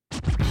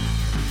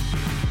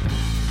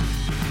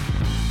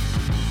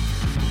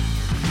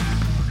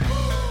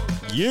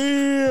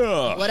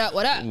Yeah. What up?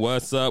 What up?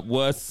 What's up?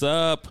 What's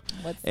up?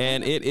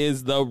 And it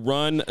is the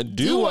Run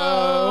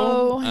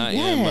Duo. I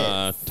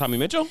am Tommy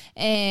Mitchell.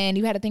 And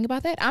you had to think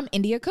about that? I'm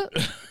India Cook.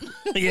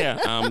 Yeah,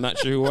 I'm not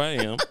sure who I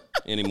am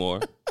anymore.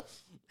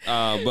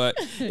 But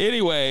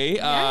anyway,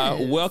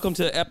 welcome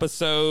to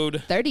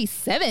episode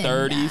 37.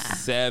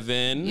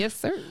 37. Yes,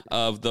 sir.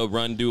 Of the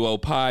Run Duo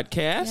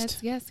podcast.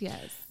 Yes.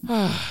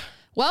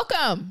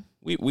 Welcome.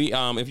 We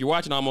if you're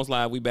watching Almost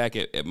Live, we back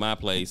at my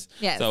place.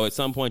 Yes. So at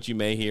some point you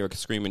may hear a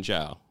screaming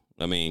child.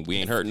 I mean, we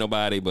ain't hurting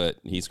nobody, but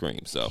he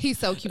screams. So he's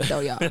so cute though,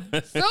 y'all.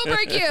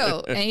 Super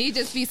cute, and he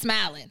just be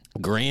smiling,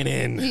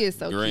 grinning. He is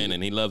so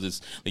grinning. cute. He loves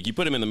his. Like you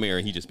put him in the mirror,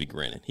 he just be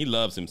grinning. He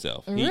loves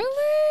himself. Really?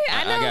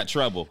 I got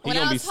trouble. He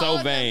gonna be so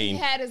vain.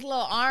 He had his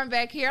little arm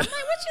back here. I'm like,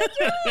 what you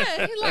doing?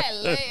 He's like,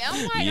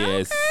 I'm like,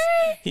 yes,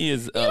 okay. He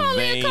is a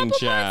vain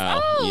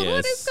child. Yes.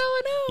 What is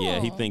going on?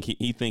 Yeah, he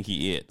think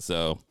he it.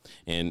 So,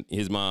 and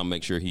his mom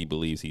make sure he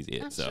believes he's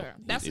it. I'm so sure.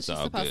 That's it's what she's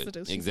all supposed good. to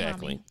do. She's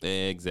Exactly.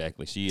 mommy.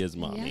 Exactly. She is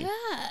mommy.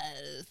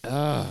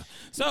 Yes.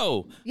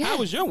 So, how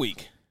was your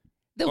week?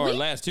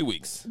 Last 2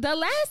 weeks? The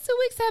last 2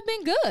 weeks have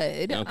been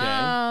good.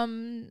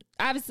 Okay.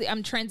 Obviously,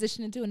 I'm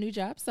transitioning to a new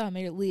job, so I'm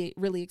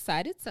really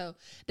excited. So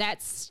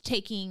that's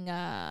taking.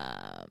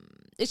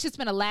 It's just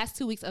been the last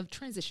 2 weeks of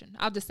transition.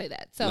 I'll just say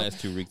that. So last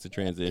 2 weeks of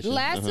transition.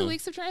 Last 2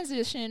 weeks of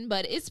transition,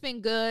 but it's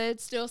been good.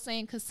 Still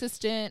staying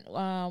consistent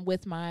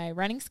with my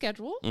running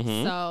schedule.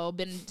 Mm-hmm. So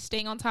been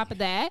staying on top of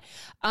that.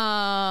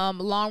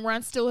 Long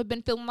runs still have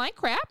been feeling like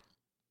crap.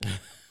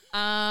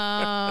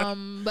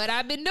 But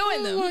I've been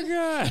doing them. Oh my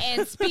God.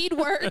 And speed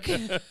work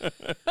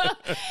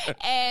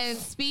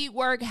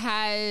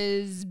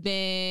has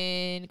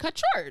been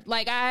cut short.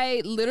 Like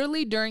I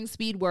literally during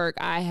speed work,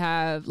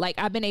 I've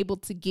been able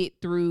to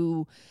get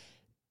through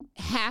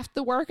half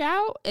the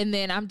workout, and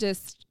then I'm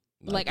just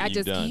I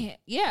just can't.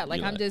 Yeah,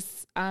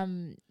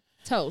 I'm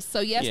toast.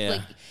 So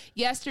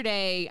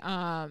yesterday,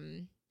 I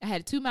had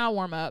a 2 mile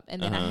warm up,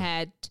 and then I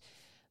had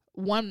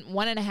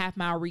 1.5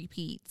 mile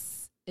repeats.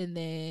 And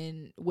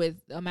then with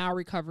a mile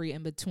recovery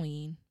in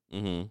between,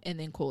 and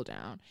then cool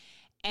down.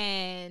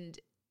 And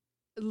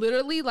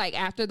literally, like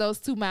after those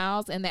 2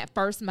 miles and that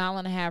first 1.5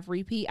 mile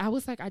repeat, I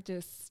was like, I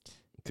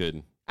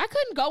couldn't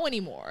go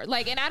anymore.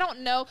 Like, and I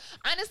don't know.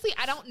 Honestly,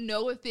 I don't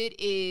know if it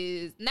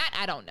is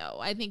I don't know.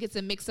 I think it's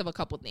a mix of a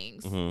couple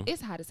things.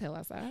 It's hot as hell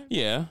outside.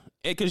 Yeah,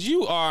 because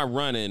you are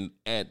running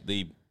at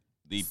the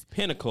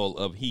pinnacle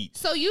of heat.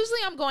 So usually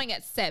I'm going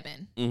at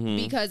 7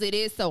 because it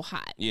is so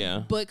hot.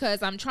 Yeah.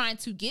 Because I'm trying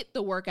to get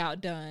the workout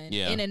done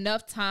in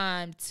enough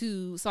time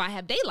so I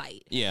have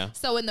daylight. Yeah.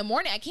 So in the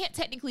morning I can't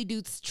technically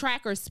do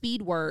track or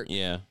speed work.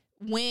 Yeah.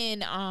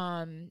 When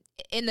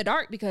in the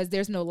dark because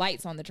there's no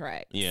lights on the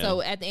track. Yeah.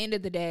 So at the end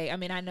of the day,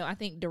 I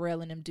think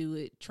Durrell and them do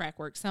it track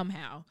work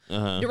somehow.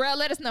 Durrell,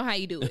 let us know how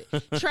you do it.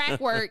 Track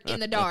work in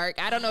the dark.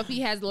 I don't know if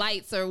he has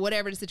lights or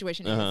whatever the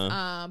situation is.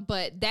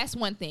 But that's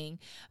one thing.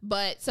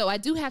 But so I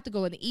do have to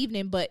go in the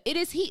evening, but it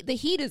is heat. The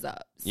heat is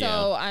up.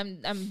 So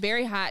I'm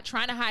very hot,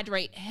 trying to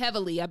hydrate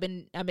heavily. I've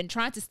been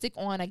trying to stick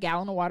on a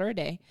gallon of water a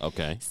day.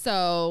 Okay.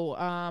 So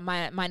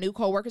my new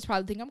coworkers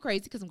probably think I'm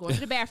crazy because I'm going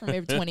to the bathroom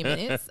every 20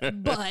 minutes.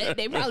 But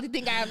they probably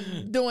think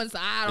I'm doing so.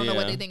 I don't know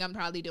what they think I'm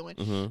probably doing.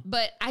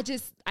 But I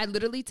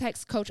literally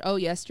text Coach O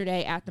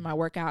yesterday after my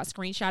workout,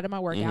 screenshotted my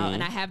workout,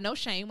 and I have no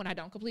shame when I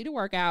don't complete a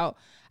workout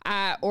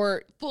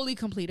or fully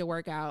complete a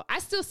workout. I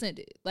still send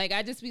it. Like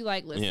I just be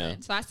like, listen. Yeah.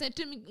 So I sent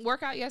him a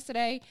workout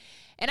yesterday,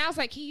 and I was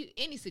like,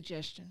 any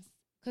suggestions?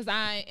 Because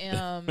I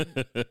am,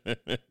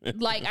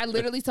 I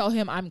literally told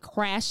him I'm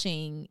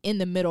crashing in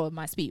the middle of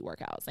my speed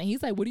workouts. And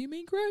he's like, what do you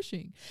mean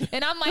crashing?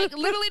 And I'm like,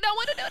 literally don't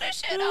want to do this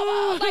shit no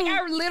more. Like,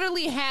 I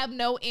literally have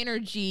no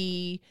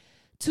energy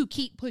to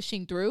keep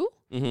pushing through.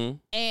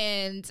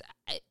 And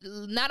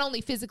not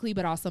only physically,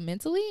 but also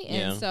mentally.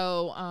 And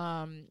so,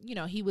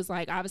 he was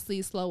like,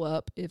 obviously slow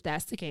up if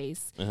that's the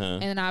case.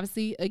 And then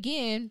obviously,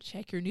 again,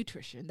 check your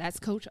nutrition. That's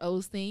Coach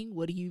O's thing.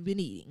 What have you been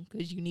eating?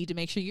 Because you need to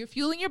make sure you're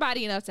fueling your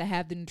body enough to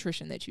have the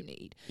nutrition that you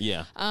need.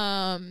 Yeah.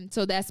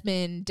 So that's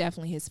been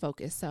definitely his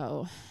focus.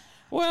 So.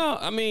 Well,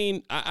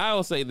 I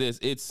will say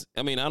this.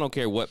 I don't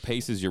care what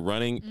paces you're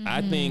running.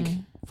 I think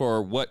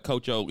for what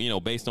Coach O,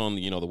 based on,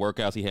 the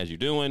workouts he has you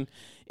doing,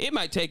 it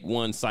might take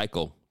one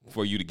cycle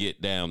for you to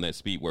get down that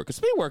speed work.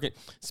 Because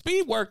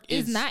speed work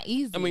is not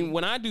easy.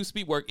 When I do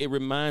speed work, it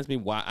reminds me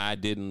why I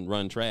didn't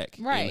run track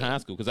in high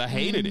school. Because I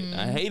hated it.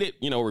 I hated,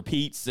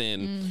 repeats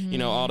and,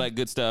 all that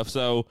good stuff.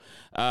 So,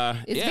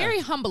 it's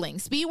very humbling.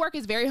 Speed work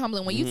is very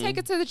humbling. When you take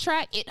it to the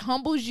track, it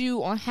humbles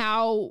you on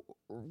how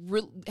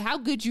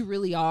good you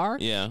really are.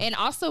 Yeah. And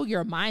also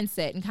your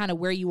mindset and kind of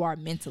where you are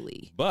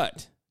mentally.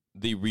 But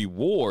the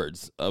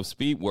rewards of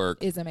speed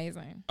work is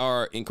amazing.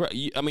 Are incredible.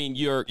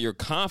 Your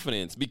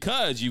confidence,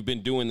 because you've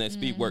been doing that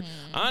speed work.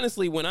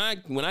 Honestly, when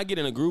I get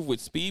in a groove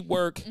with speed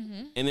work,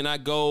 and then I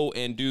go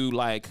and do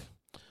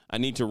I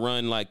need to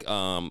run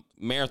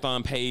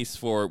marathon pace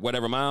for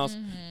whatever miles,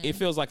 it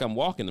feels like I'm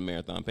walking the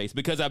marathon pace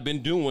because I've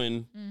been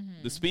doing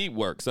the speed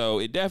work. So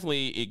it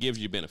gives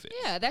you benefits.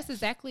 Yeah, that's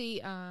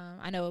exactly.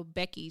 I know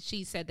Becky,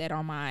 she said that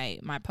on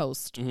my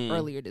post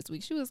earlier this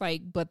week. She was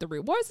like, but the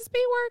rewards of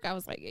speed work? I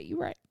was like, yeah, you're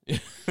right.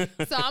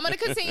 So I'm going to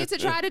continue to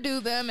try to do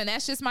them. And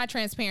that's just my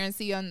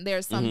transparency.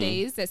 There's some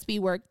days that speed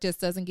work just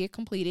doesn't get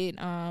completed.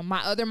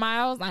 My other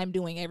miles, I'm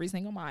doing every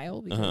single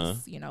mile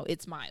because,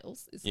 it's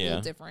miles. It's a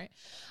little different.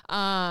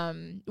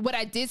 What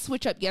I did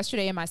switch up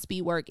yesterday in my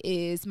speed work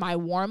is my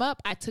warm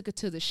up. I took it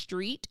to the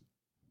street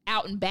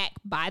out and back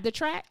by the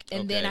track,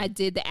 and then I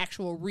did the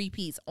actual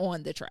repeats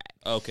on the track.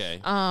 Okay.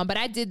 But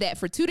I did that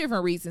for two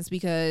different reasons,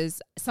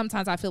 because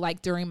sometimes I feel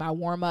like during my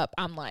warm up,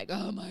 I'm like,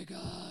 oh my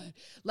God,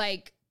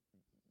 like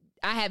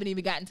I haven't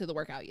even gotten to the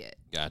workout yet.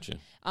 Gotcha.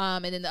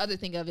 And then the other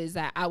thing is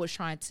that I was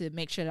trying to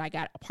make sure that I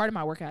got a part of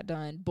my workout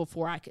done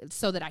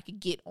so that I could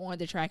get on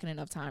the track in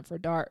enough time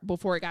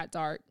before it got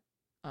dark.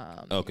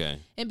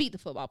 And beat the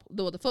football.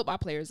 The football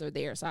players are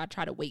there, so I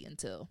try to wait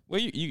until.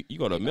 Well, you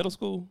go to middle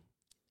school?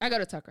 I go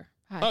to Tucker.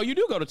 Hi. Oh, you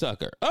do go to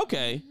Tucker.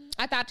 Okay.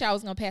 I thought y'all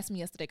was going to pass me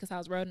yesterday because I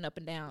was rolling up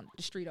and down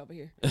the street over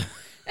here. I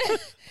was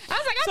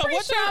like, I'm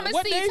pretty sure I'm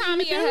going to see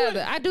Tommy and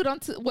Heather. I do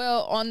it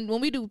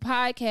when we do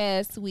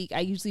podcast week,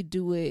 I usually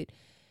do it.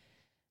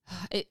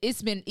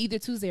 It's been either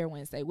Tuesday or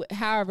Wednesday,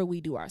 however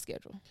we do our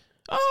schedule.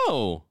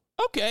 Oh,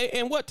 okay.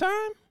 And what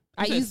time?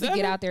 I usually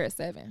get out there at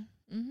 7.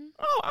 Mm-hmm.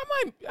 Oh, I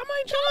might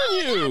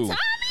join you.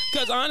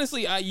 Because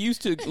honestly, I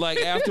used to, like,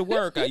 after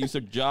work, I used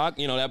to jog.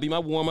 That'd be my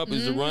warm up,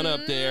 is to run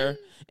up there.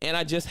 And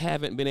I just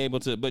haven't been able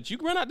to. But you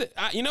can run out there.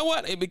 You know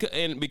what?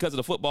 Because of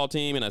the football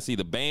team, and I see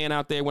the band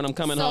out there when I'm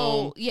coming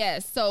home.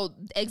 Yes. So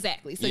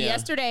exactly. So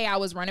yesterday I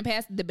was running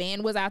past. The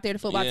band was out there. The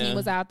football team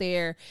was out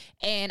there.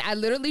 And I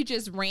literally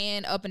just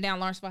ran up and down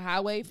Lawrenceville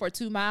Highway for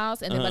 2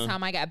 miles. And then by the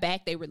time I got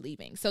back, they were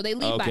leaving. So they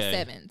leave by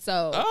 7.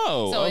 So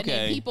and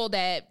then people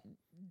that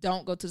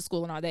don't go to the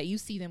school and all that, you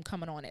see them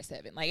coming on at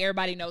 7. Like,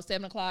 everybody knows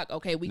 7 o'clock.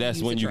 Okay,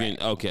 that's when you can.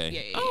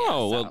 Okay.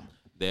 Well,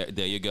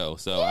 there you go.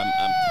 So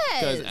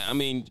because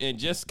it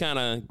just kind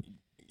of,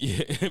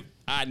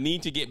 I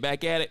need to get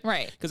back at it,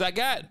 right? Because I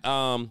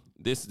got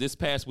this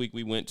past week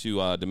we went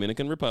to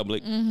Dominican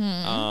Republic.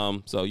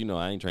 So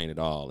I ain't trained at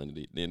all in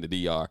the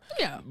DR.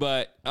 Yeah.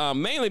 But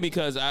mainly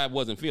because I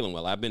wasn't feeling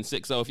well. I've been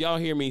sick. So if y'all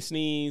hear me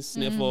sneeze,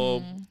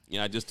 sniffle,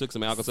 I just took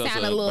some alcohol,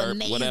 sound a little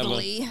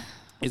nasally. Whatever.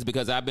 It's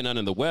because I've been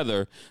under the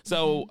weather.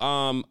 So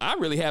I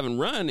really haven't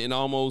run in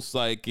almost,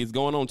 like, it's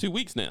going on 2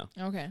 weeks now.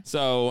 Okay.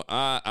 So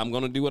I'm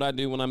going to do what I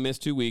do when I miss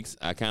 2 weeks.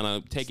 I kind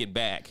of take it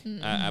back.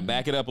 I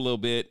back it up a little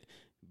bit,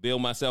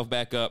 build myself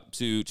back up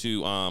to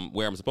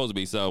where I'm supposed to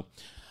be. So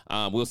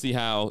we'll see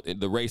how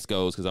the race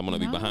goes, because I'm going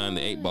to be behind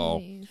the 8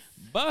 ball.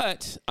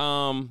 But,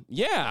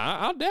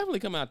 I'll definitely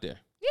come out there.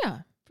 Yeah,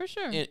 for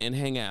sure. And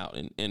hang out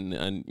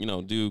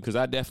and do, because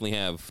I definitely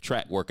have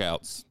track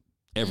workouts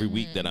every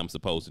week that I'm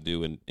supposed to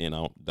do, and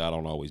I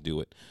don't always do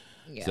it.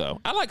 Yeah.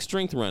 So I like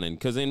strength running,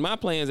 because in my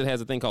plans it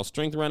has a thing call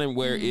strength running,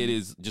 where it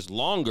is just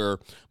longer,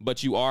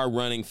 but you are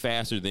running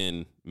faster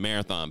than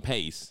marathon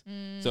pace.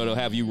 So it'll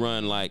have you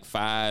run like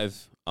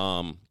 5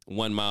 1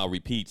 mile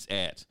repeats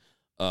at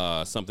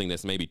something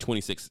that's maybe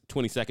 20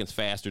 seconds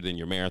faster than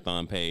your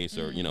marathon pace,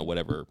 or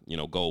whatever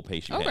goal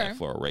pace you have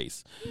for a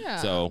race. Yeah.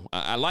 So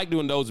I like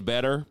doing those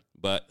better,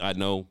 but I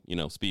know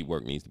speed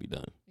work needs to be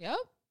done. Yep.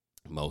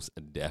 Most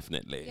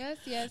definitely.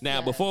 Yes.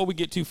 Now, before we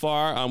get too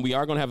far, we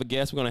are going to have a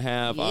guest. We're going to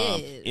have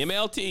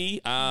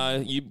MLT.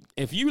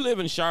 If you live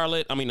in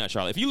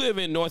if you live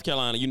in North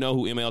Carolina, you know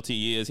who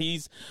MLT is.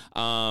 He's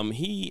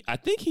I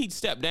think he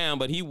stepped down,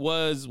 but he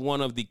was one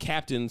of the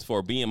captains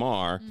for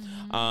BMR.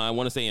 I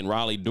want to say in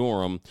Raleigh,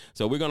 Durham.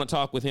 So we're going to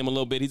talk with him a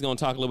little bit. He's going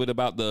to talk a little bit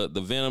about the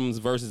Venoms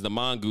versus the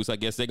Mongoose. I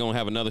guess they're going to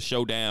have another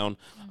showdown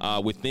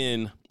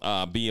within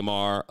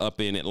BMR up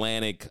in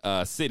Atlantic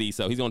City.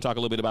 So he's going to talk a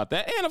little bit about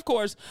that. And, of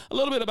course, a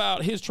little bit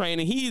about his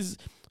training.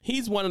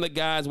 He's one of the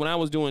guys, when I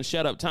was doing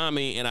Shut Up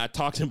Tommy and I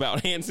talked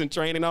about Hanson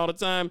training all the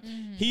time,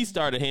 he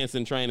started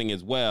Hanson training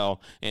as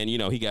well. And,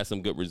 he got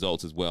some good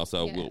results as well.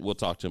 So we'll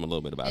talk to him a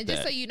little bit about that. And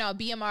just so you know,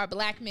 BMR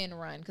Black Men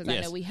Run, because I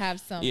know we have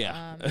some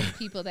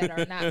people that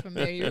are not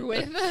familiar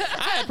with.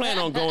 I had planned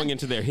on going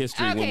into their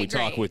history when we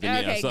talk with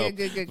them.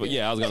 Good. But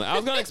I was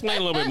gonna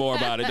explain a little bit more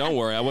about it. Don't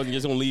worry. I wasn't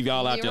just going to leave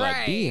y'all out there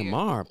like,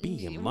 BMR.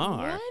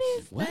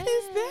 What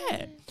is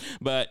that?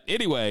 But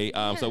anyway,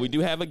 so we do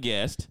have a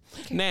guest.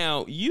 Okay.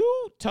 Now,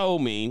 you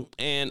told me,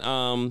 and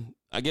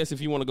I guess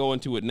if you want to go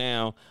into it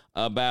now,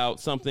 about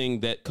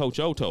something that Coach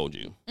O told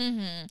you.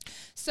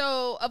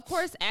 So, of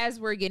course, as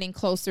we're getting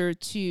closer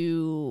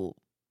to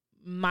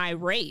my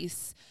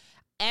race,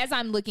 as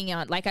I'm looking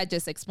at, like I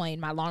just explained,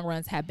 my long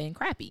runs have been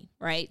crappy,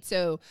 right?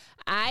 So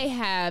I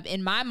have,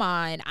 in my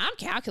mind, I'm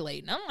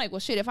calculating. I'm like, well,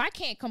 shit, if I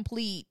can't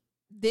complete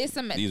this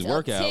amount, these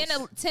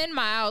workouts, 10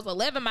 miles,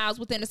 11 miles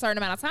within a certain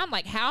amount of time,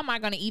 like, how am I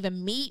going to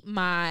even meet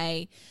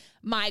my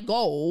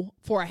goal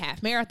for a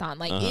half marathon?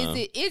 Like,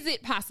 is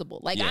it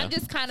possible? Like, I'm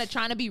just kind of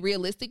trying to be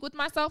realistic with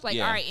myself. Like,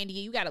 all right, Andy,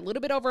 you got a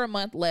little bit over a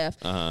month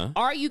left.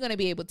 Are you going to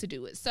be able to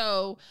do it?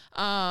 So,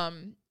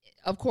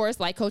 of course,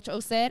 like Coach O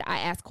said, I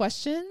asked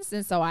questions.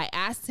 And so I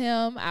asked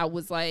him, I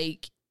was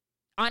like,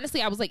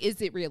 honestly, I was like,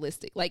 is it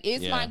realistic? Like,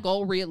 is my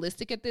goal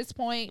realistic at this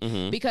point?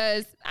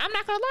 Because I'm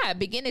not going to lie, I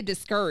begin to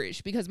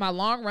discourage because my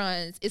long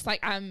runs, it's like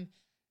I'm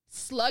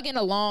slugging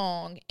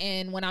along.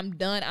 And when I'm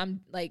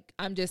done,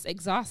 I'm just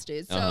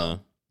exhausted. So,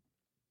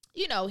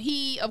 you know,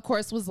 he, of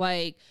course, was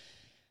like,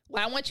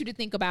 well, I want you to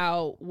think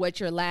about what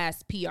your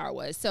last PR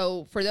was.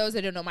 So for those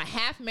that don't know, my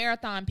half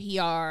marathon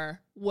PR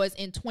was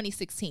in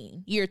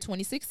 2016, year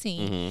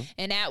 2016.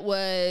 And that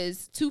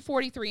was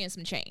 2:43 and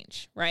some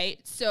change, right?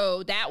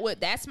 So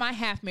that's my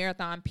half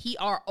marathon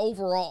PR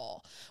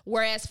overall.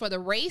 Whereas for the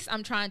race,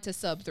 I'm trying to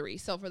sub 3.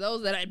 So for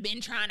those that have been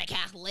trying to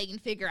calculate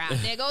and figure out,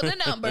 there go the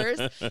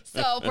numbers.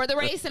 So for the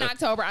race in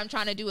October, I'm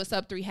trying to do a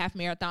sub 3 half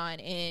marathon.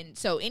 And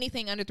so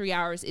anything under 3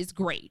 hours is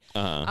great.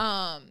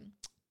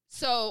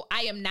 So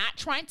I am not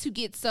trying to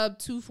get sub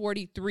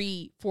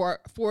 2:43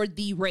 for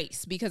the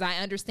race because I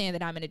understand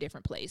that I'm in a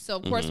different place. So,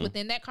 of course,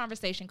 within that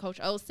conversation, Coach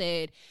O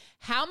said,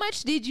 how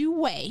much did you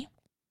weigh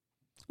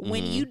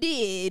when you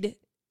did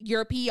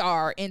your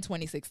PR in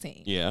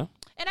 2016? Yeah.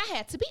 And I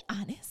had to be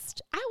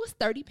honest. I was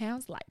 30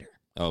 pounds lighter.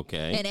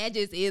 Okay. And that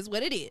just is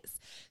what it is.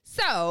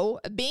 So,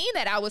 being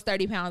that I was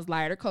 30 pounds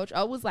lighter, Coach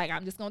O was like,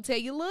 I'm just going to tell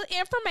you a little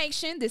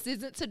information. This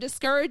isn't to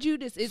discourage you.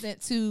 This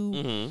isn't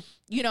to,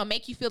 you know,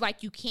 make you feel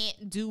like you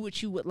can't do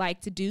what you would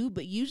like to do.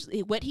 But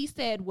usually what he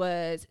said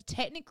was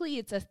technically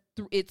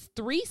it's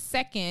 3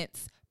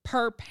 seconds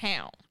per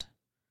pound.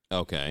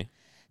 Okay.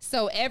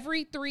 So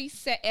every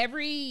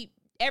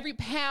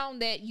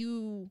pound that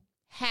you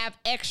have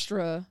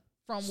extra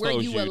from where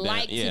you would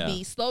like to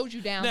be slows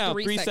you down now,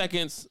 3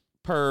 seconds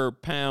per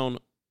pound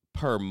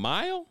per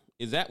mile?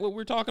 Is that what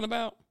we're talking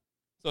about?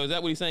 So is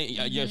that what he's saying?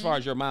 As far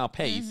as your mile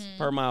pace,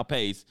 per mile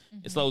pace,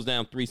 it slows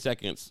down 3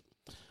 seconds.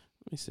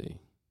 Let me see.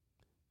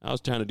 I was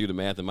trying to do the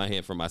math in my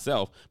head for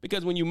myself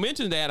because when you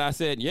mentioned that, I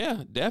said,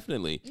 yeah,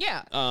 definitely.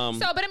 Yeah.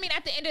 But I mean,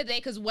 at the end of the day,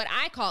 because what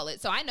I call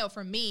it, so I know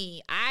for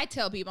me, I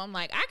tell people, I'm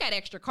like, I got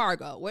extra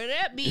cargo. Whether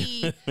that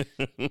be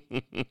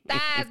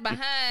thighs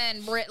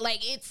behind,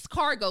 like it's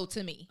cargo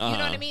to me. You know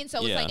what I mean?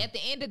 So it's like at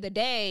the end of the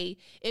day,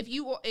 if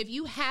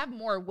you have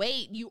more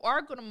weight, you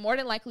are going to more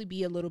than likely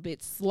be a little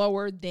bit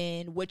slower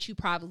than what you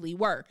probably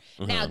were.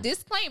 Now,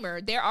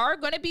 disclaimer, there are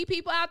going to be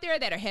people out there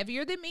that are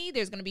heavier than me.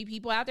 There's going to be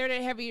people out there that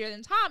are heavier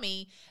than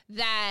Tommy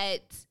that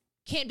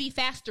can be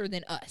faster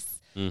than us.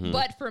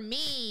 But for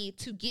me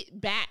to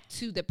get back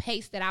to the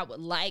pace that I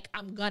would like,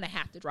 I'm going to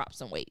have to drop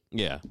some weight.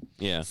 Yeah.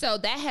 Yeah. So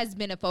that has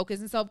been a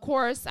focus. And so, of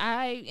course,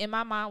 I, in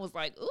my mind, was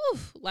like,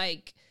 oof,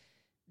 like,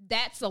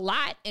 that's a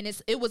lot. And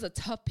it was a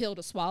tough pill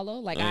to swallow.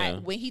 Like,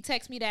 when he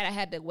texted me that, I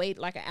had to wait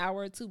like an hour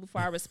or two before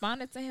I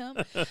responded to him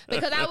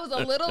because I was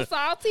a little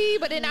salty.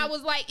 But then I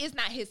was like, it's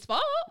not his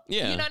fault.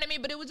 Yeah. You know what I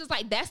mean? But it was just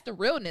like, that's the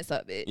realness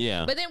of it.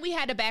 Yeah. But then we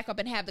had to back up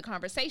and have the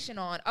conversation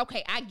on,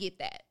 okay, I get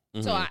that.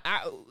 So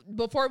I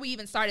before we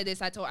even started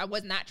this, I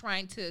was not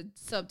trying to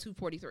sub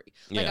 2:43.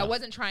 Like I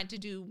wasn't trying to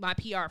do my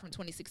PR from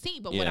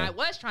 2016, but what I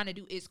was trying to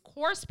do is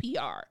course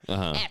PR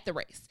at the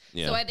race.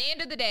 Yeah. So at the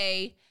end of the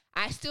day,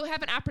 I still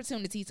have an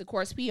opportunity to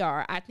course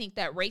PR. I think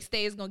that race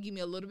day is going to give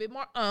me a little bit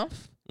more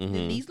oomph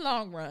than these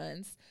long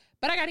runs,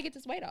 but I got to get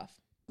this weight off.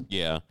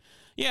 Yeah.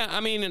 Yeah,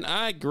 I mean, and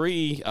I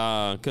agree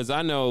because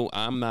I know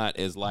I'm not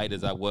as light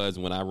as I was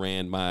when I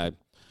ran my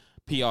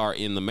PR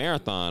in the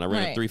marathon. I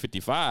ran at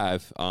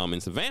 3:55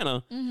 in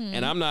Savannah,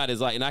 and I'm not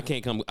as light, and I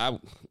can't come. I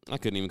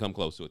couldn't even come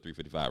close to a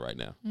 3:55 right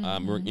now.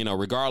 You know,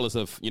 regardless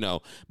of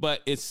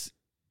but it's.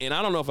 And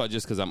I don't know if I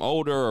just because I'm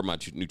older or my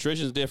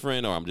nutrition's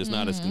different or I'm just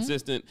not as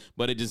consistent,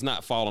 but it just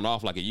not falling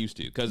off like it used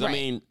to. Because, I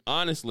mean,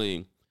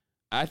 honestly,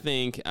 I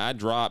think I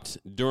dropped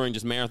during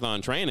just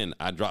marathon training,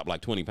 I dropped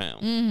like 20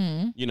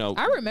 pounds. You know,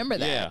 I remember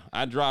that. Yeah,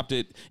 I dropped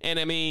it. And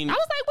I mean, I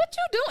was like, what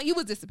you doing? You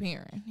was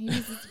disappearing. I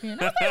was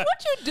like,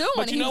 what you doing?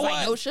 But you know what?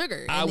 Like, no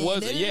sugar. I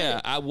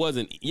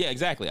wasn't. Yeah,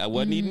 exactly. I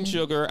wasn't eating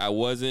sugar. I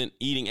wasn't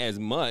eating as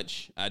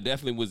much. I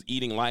definitely was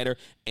eating lighter.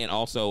 And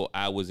also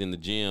I was in the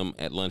gym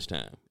at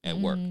lunchtime at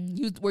work.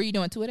 Were you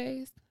doing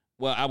 2-a-days?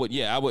 Well, I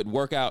would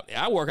work out.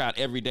 I work out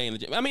every day in the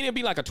gym. I mean, it'd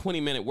be like a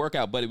 20-minute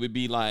workout, but it would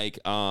be like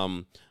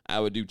I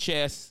would do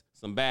chest,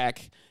 some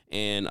back,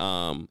 and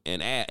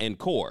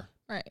core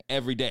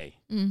every day.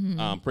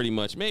 Pretty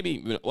much.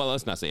 Maybe, well,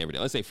 let's not say every day.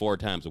 Let's say 4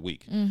 times a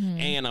week.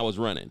 And I was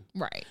running.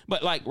 Right.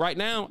 But like right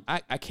now,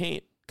 I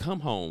can't come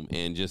home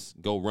and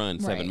just go run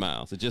 7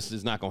 miles. It just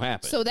is not going to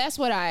happen. So that's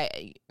what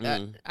I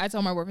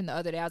told my workman the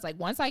other day. I was like,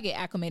 once I get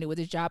acclimated with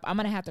this job, I'm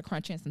going to have to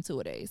crunch in some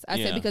 2-a-days.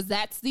 I said, because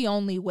that's the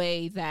only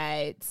way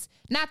that,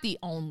 not the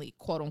only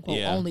quote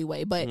unquote only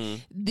way, but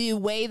the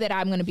way that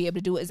I'm going to be able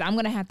to do it is I'm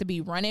going to have to be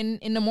running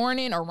in the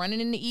morning or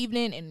running in the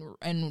evening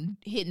and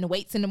hitting the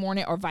weights in the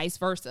morning or vice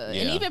versa.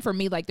 And even for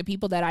me, like the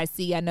people that I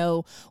see, I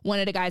know one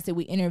of the guys that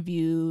we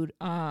interviewed,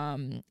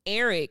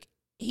 Eric,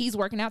 he's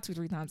working out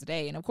 2-3 times a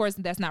day. And of course,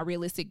 that's not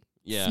realistic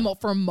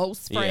for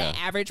the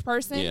average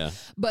person. Yeah.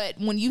 But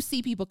when you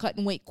see people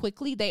cutting weight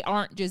quickly, they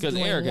aren't just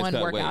doing one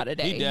workout a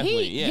day.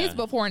 His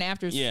before and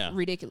after is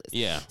ridiculous.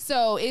 Yeah.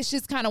 So it's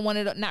just kind of one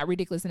of the, not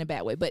ridiculous in a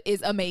bad way, but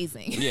it's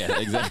amazing. Yeah,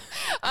 exactly.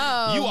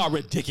 You are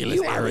ridiculous,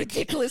 You are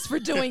ridiculous for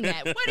doing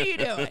that. What are you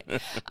doing?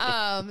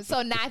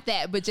 So not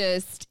that, but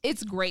just,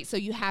 it's great. So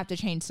you have to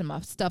change some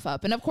stuff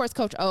up. And of course,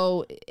 Coach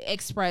O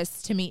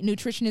expressed to me,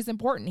 nutrition is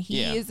important.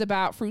 He is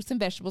about fruits and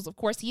vegetables. Of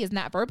course, he has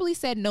not verbally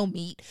said no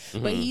meat,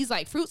 but he's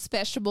like fruits,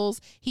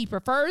 vegetables. He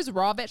prefers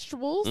raw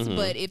vegetables,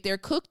 but if they're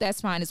cooked,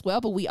 that's fine as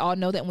well. But we all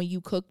know that when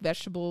you cook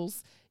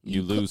vegetables,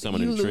 you lose some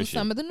of the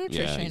nutrition.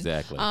 Yeah,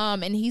 exactly.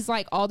 And he's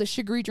like, all the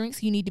sugary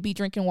drinks, you need to be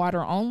drinking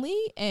water only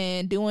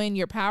and doing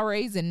your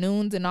Powerades and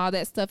Noons and all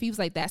that stuff. He was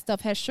like, that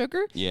stuff has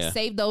sugar. Yeah.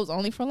 Save those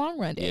only for long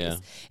run days. Yeah.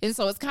 And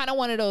so it's kind of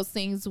one of those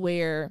things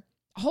where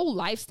a whole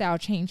lifestyle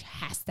change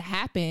has to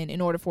happen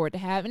in order for it to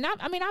have. And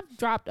I've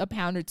dropped a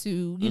pound or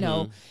two, you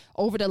know,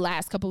 over the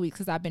last couple of weeks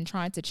because I've been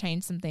trying to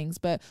change some things.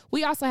 But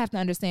we also have to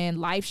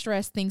understand life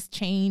stress, things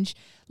change.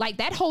 Like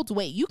that holds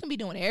weight. You can be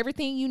doing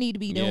everything you need to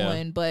be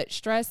doing, but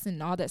stress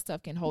and all that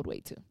stuff can hold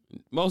weight too.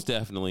 Most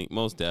definitely.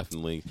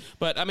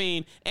 But I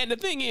mean, and the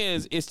thing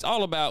is, it's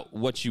all about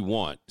what you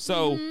want.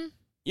 So,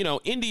 you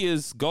know,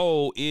 India's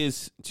goal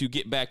is to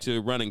get back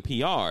to running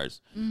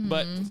PRs,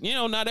 but you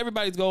know, not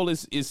everybody's goal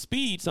is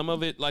speed. Some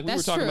of it, like we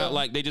were talking about,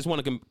 like they just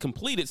want to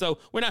complete it. So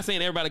we're not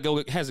saying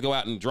everybody has to go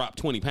out and drop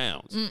 20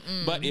 pounds,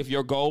 but if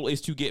your goal is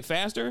to get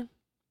faster,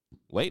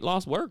 weight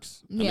loss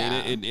works. I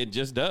mean, it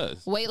just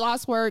does. Weight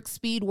loss works,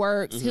 speed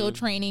works, hill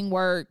training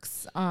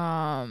works.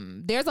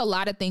 There's a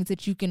lot of things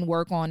that you can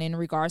work on in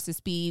regards to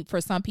speed.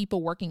 For some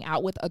people, working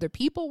out with other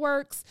people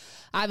works.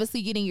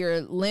 Obviously, getting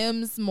your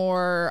limbs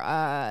more,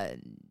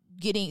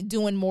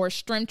 doing more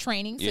strength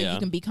training so you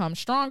can become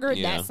stronger.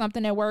 That's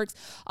something that works.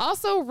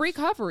 Also,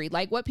 recovery.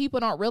 Like what people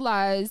don't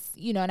realize,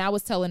 you know, and I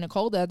was telling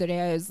Nicole the other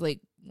day, I was like,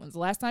 when's the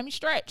last time you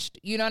stretched?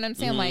 You know what I'm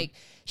saying? Like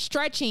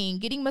stretching,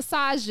 getting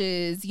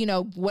massages, you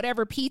know,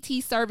 whatever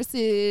PT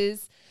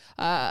services.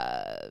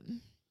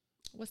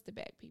 What's the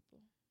back people?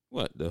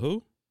 What? The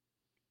who?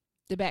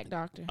 The back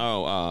doctor.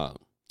 Oh,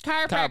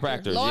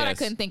 chiropractor. Lord, I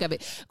couldn't think of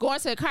it. Going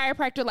to a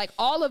chiropractor, like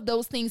all of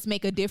those things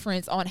make a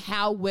difference on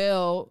how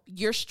well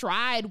your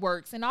stride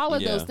works and all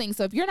of those things.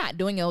 So if you're not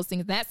doing those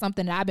things, that's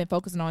something that I've been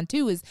focusing on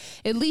too, is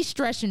at least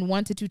stretching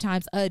 1 to 2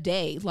 times a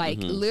day, like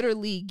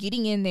literally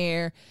getting in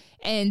there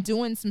and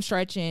doing some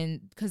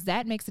stretching, because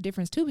that makes a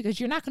difference too, because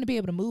you're not going to be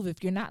able to move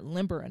if you're not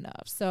limber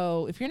enough.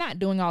 So if you're not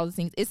doing all the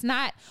things, it's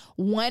not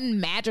one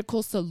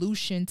magical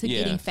solution to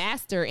getting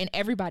faster, and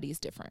everybody is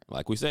different.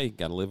 Like we say,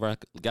 gotta live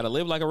like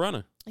a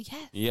runner.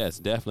 Yes,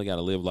 definitely got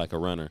to live like a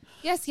runner.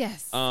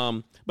 Yes.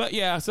 But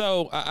yeah,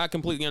 so I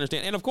completely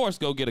understand. And of course,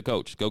 go get a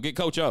coach. Go get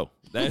Coach O.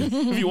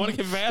 If you want to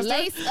get faster,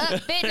 Lace Up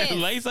Fitness.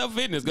 Lace Up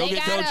Fitness. Go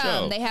get Coach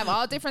O. They have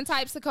all different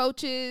types of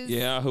coaches.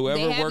 Yeah,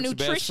 whoever works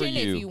best for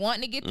you. If you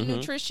want to get the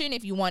nutrition,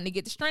 if you want to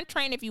get the strength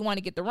training, if you want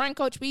to get the run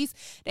coach piece,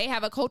 they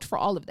have a coach for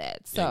all of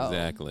that. So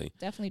exactly,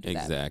 definitely do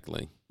that.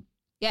 Exactly.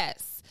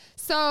 Yes.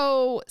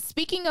 So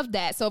speaking of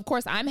that, so of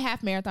course I'm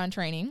half marathon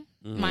training.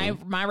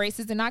 My race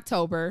is in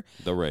October.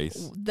 The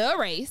race.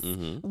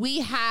 We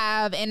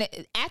have, and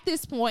at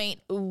this point,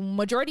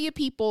 majority of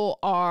people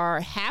are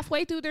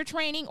halfway through their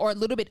training or a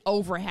little bit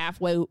over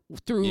halfway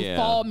through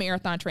fall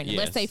marathon training.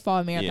 Let's say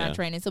fall marathon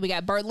training. So we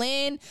got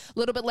Berlin, a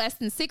little bit less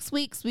than 6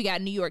 weeks. We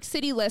got New York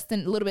City, a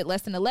little bit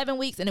less than 11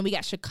 weeks. And then we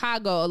got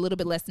Chicago, a little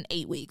bit less than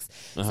 8 weeks.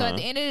 So at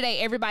the end of the day,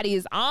 everybody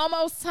is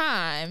almost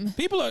time.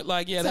 People are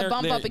like, they're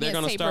going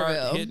to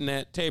start hitting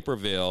that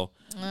TAPERVILLE.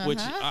 Which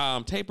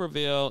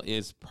TAPERVILLE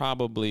is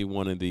probably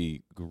one of the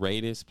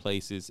greatest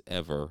places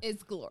ever.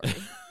 It's glory.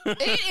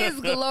 It is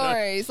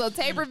glory. So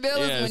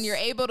TAPERVILLE is when you're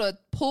able to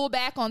pull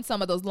back on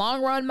some of those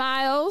long run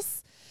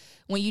miles.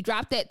 When you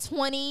drop that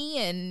 20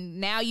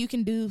 and now you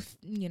can do,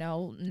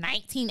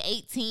 19,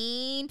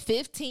 18,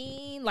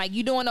 15, like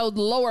you doing those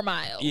lower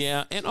miles.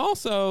 Yeah. And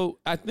also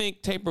I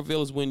think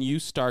TAPERVILLE is when you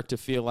start to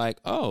feel like,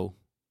 oh,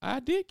 I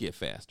did get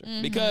faster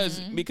because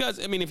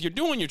I mean, if you're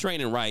doing your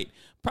training right,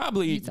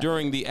 probably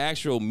during the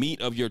actual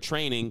meat of your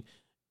training,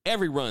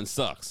 every run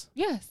sucks.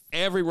 Yes.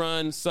 Every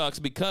run sucks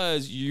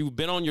because you've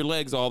been on your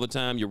legs all the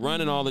time. You're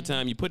running all the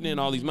time. You're putting in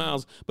all these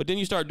miles, but then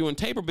you start doing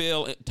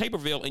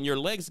TAPERVILLE and your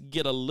legs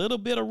get a little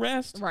bit of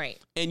rest. Right.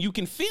 And you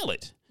can feel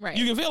it. Right.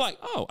 You can feel like,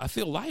 oh, I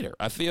feel lighter.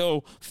 I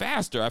feel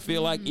faster. I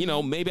feel like,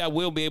 maybe I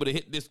will be able to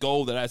hit this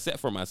goal that I set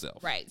for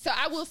myself. Right. So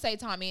I will say,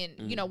 Tommy,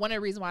 and one of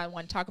the reasons why I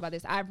want to talk about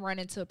this, I've run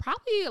into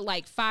probably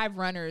like 5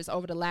 runners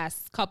over the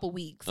last couple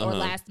weeks or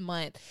last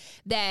month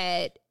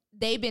that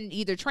they've been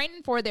either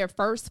training for their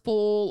first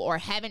full or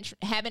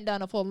haven't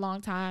done a full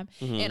long time.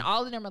 And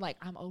all of them are like,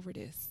 I'm over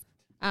this.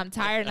 I'm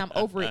tired and I'm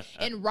over it.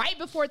 And right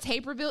before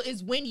Taperville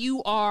is when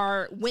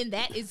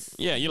that is.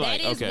 Yeah, you're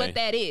that like, is okay. what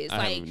that is. I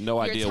like, have no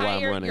idea why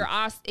I'm running.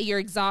 You're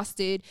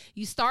exhausted.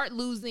 You start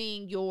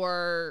losing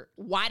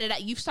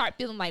you start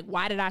feeling like,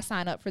 why did I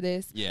sign up for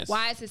this? Yes.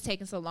 Why is this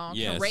taking so long?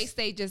 Yes. Can race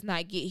day just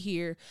not get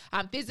here?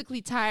 I'm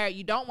physically tired.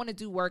 You don't want to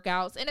do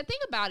workouts. And the thing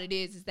about it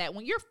is that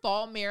when you're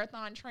fall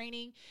marathon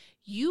training,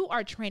 you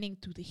are training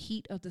through the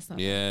heat of the summer.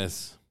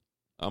 Yes.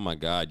 Oh my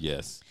God,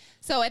 yes.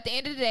 So at the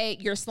end of the day,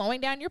 you're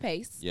slowing down your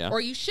pace. Yeah. Or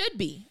you should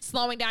be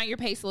slowing down your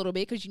pace a little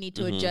bit because you need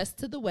to adjust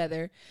to the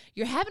weather.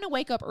 You're having to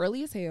wake up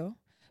early as hell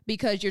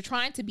because you're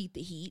trying to beat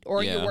the heat,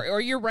 or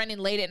you're running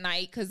late at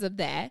night because of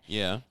that.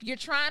 Yeah. You're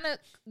trying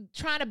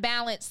to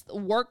balance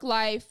work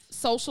life,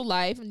 social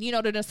life. You know,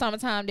 in the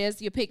summertime,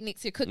 there's your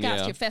picnics, your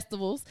cookouts, your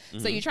festivals.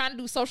 So you're trying to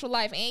do social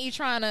life and you're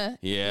trying to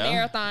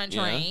marathon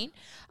train.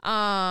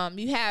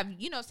 You have,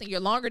 so your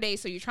longer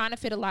days, so you're trying to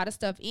fit a lot of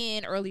stuff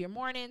in, earlier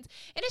mornings.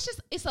 And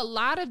it's a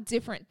lot of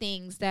different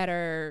things that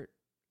are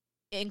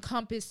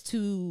encompassed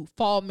to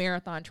fall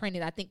marathon training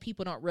that I think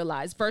people don't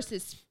realize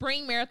versus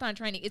spring marathon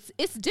training.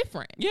 It's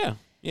different. Yeah.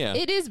 Yeah.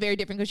 It is very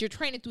different because you're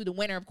training through the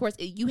winter. Of course,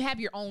 you have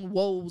your own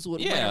woes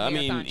with winter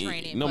marathon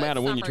training. No matter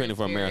when you're training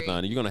for a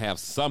marathon, you're going to have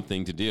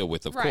something to deal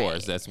with, of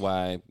course. That's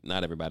why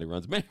not everybody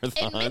runs marathons.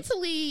 And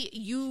mentally,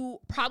 you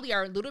probably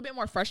are a little bit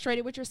more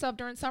frustrated with yourself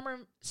during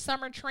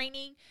summer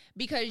training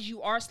because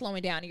you are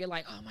slowing down. And you're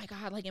like, oh, my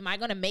God, like, am I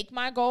going to make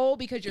my goal?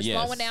 Because you're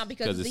slowing down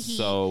because of the heat.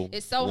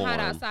 It's so hot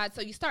outside.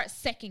 So you start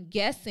second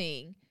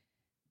guessing.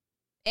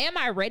 Am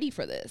I ready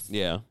for this?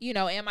 Yeah.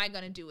 Am I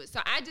going to do it? So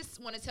I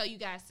just want to tell you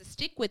guys to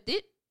stick with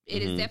it.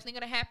 It is definitely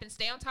going to happen.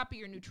 Stay on top of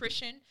your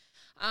nutrition.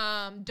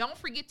 Don't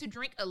forget to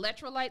drink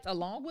electrolytes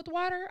along with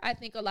water. I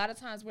think a lot of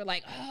times we're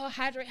like, oh,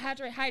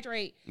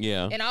 hydrate.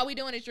 Yeah. And all we're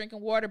doing is drinking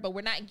water, but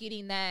we're not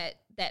getting that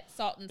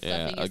salt and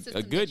stuff in your system.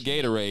 A good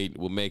Gatorade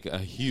will make a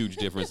huge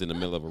difference in the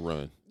middle of a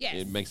run. Yes.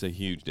 It makes a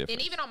huge difference.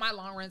 And even on my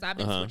long runs, I've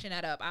been switching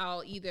that up.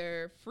 I'll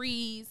either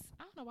freeze.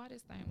 I don't know why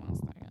this thing won't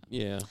stay up.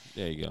 Yeah,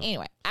 there you go.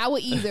 Anyway, I will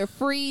either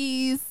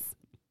freeze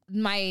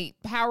my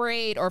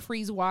Powerade or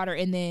freeze water,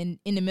 and then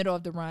in the middle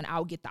of the run,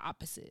 I'll get the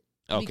opposite.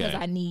 Okay. Because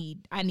I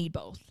need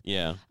both.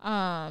 Yeah.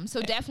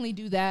 So definitely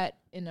do that,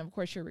 and of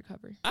course your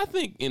recovery. I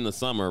think in the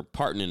summer,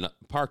 partnering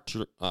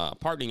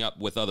up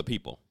with other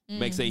people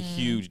makes a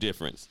huge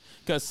difference.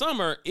 Because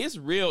summer, it's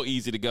real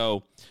easy to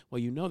go,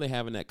 well, they're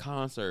having that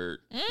concert.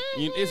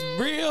 It's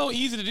real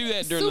easy to do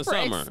that during the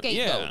summer.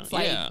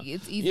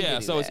 It's easy to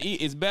do so that.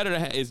 it's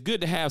better it's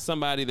good to have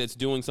somebody that's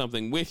doing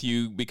something with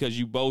you because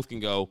you both can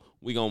go,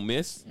 we gonna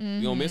miss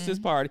this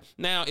party.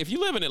 Now, if you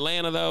live in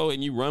Atlanta though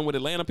and you run with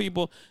Atlanta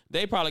people,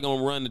 they probably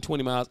gonna run the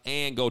 20 miles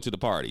and go to the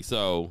party.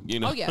 So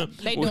Oh yeah,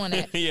 they doing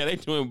that. Yeah, they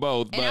doing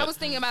both. And I was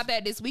thinking about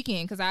that this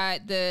weekend because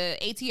the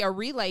ATR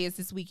relay is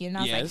this weekend. And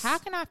I was like, how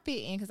can I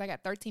fit in? Because I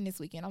got 13 this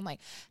weekend. I'm like,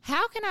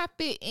 how can I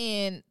fit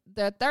in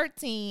the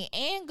 13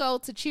 and go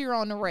to cheer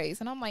on the race?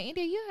 And I'm like,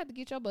 India, you have to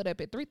get your butt up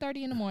at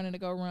 3:30 in the morning to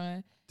go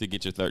run. To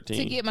get your 13?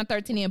 To get my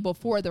 13 in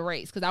before the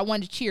race because I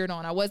wanted to cheer it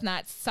on. I was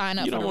not signed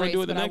up for the race,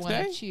 but I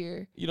wanted to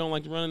cheer. You don't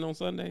like running on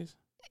Sundays?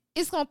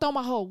 It's going to throw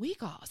my whole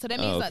week off. So that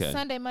means like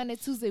Sunday, Monday,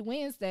 Tuesday,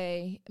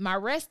 Wednesday, my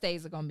rest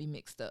days are going to be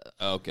mixed up.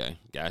 Okay,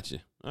 gotcha.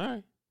 All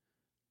right.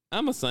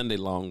 I'm a Sunday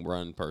long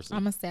run person.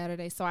 I'm a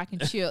Saturday, so I can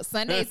chill.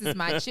 Sundays is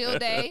my chill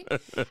day.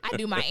 I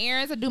do my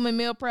errands, I do my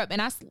meal prep, and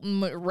I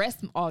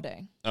rest all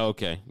day.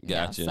 Okay,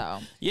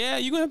 gotcha. Yeah,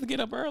 you're going to have to get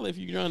up early if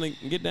you're trying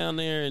to get down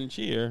there and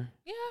cheer.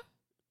 Yeah.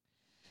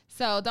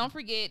 So don't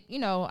forget,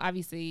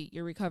 obviously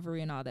your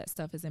recovery and all that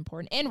stuff is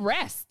important. And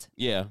rest.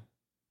 Yeah.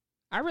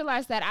 I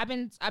realized that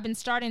I've been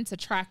starting to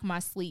track my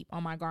sleep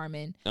on my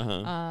Garmin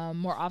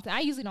more often.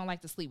 I usually don't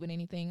like to sleep with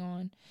anything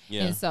on.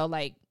 Yeah. And so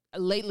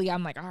lately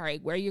I'm like, all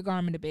right, wear your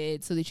Garmin to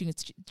bed so that you can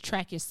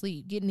track your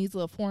sleep. Getting these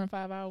little 4 and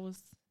 5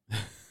 hours.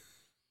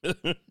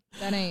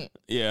 That ain't.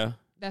 Yeah.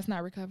 That's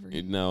not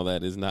recovery. No,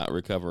 that is not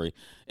recovery.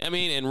 I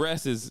mean, and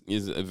rest is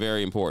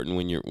very important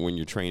when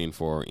you're training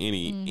for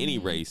any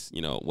race,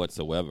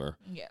 whatsoever.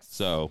 Yes.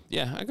 So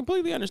yeah, I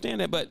completely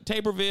understand that. But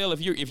Taperville, if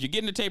you're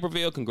getting to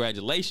Taperville,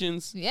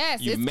 congratulations.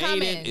 Yes, you made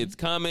coming. it. It's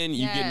coming.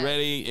 You're getting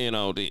ready.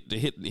 To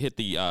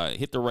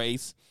hit the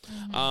race.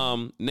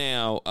 Now,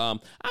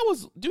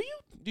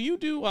 do you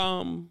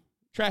do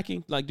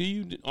tracking? Like, do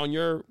you on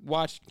your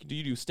watch? Do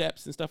you do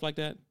steps and stuff like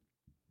that?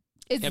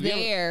 It's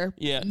there.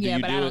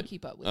 But I don't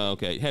keep up with it.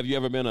 Okay. Have you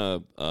ever been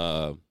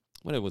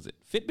what was it?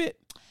 Fitbit?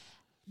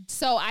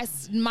 So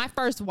my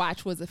first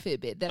watch was a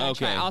Fitbit that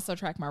I also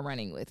track my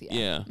running with.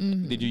 Yeah.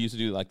 Mm-hmm. Did you used to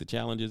do like the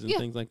challenges and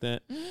things like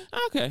that? Mm-hmm.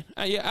 Okay.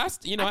 I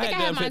think I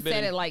had mine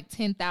set at like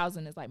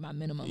 10,000 is like my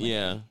minimum.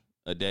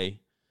 A day.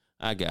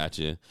 I got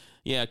you.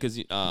 Yeah,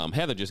 because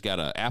Heather just got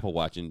an Apple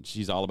Watch and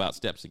she's all about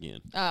steps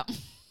again. Oh.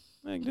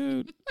 Like,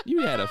 dude,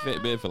 you had a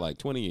Fitbit for like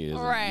 20 years.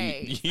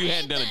 Right. You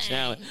hadn't done a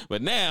challenge,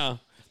 but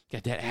now.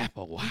 Got that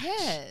Apple Watch.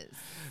 Yes.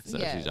 So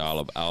she's all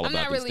about I'm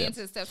not really steps.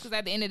 into steps because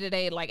at the end of the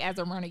day, like as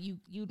a runner,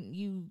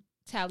 you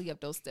tally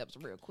up those steps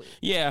real quick.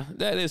 Yeah,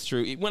 that is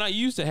true. When I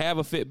used to have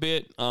a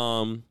Fitbit,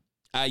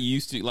 I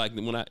used to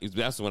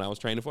that's when I was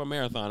training for a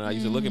marathon, and I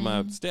used to look at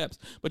my steps.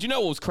 But you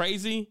know what was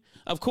crazy?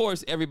 Of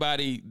course,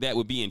 everybody that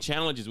would be in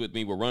challenges with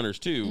me were runners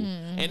too,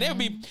 and there would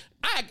be.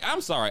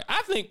 I'm sorry.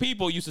 I think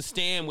people used to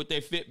stand with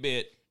their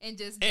Fitbit. And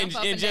just jump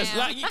up and just down.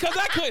 like,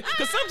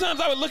 because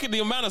sometimes I would look at the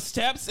amount of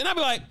steps and I'd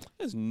be like,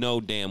 there's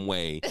no damn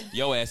way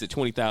your ass at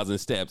 20,000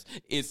 steps.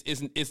 It's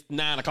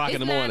 9 o'clock in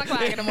the morning. 9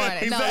 o'clock in the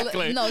morning.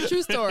 Exactly. No,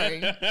 true story.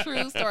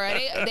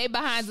 They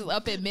behind us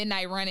up at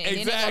midnight running, and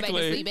then they go back to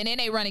sleep, and then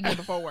they run again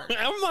before work.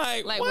 I'm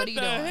like what are you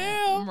doing?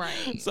 Hell?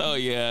 Right. So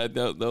yeah,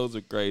 those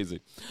are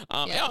crazy.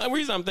 And the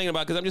reason I'm thinking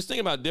about, because I'm just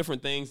thinking about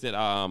different things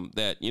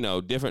that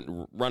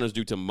different runners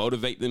do to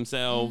motivate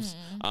themselves.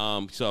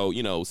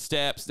 So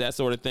steps, that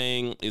sort of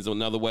thing is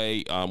another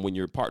way when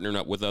you're partnering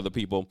up with other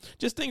people.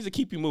 Just things that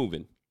keep you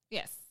moving.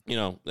 Yes.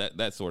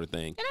 That sort of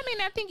thing. And I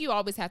mean, I think you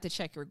always have to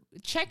check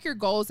your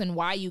goals and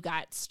why you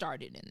got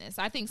started in this.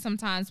 I think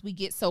sometimes we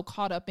get so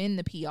caught up in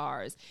the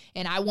PRs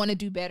and I want to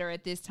do better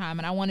at this time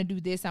and I want to do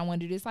this, I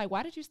want to do this. Like,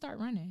 why did you start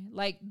running?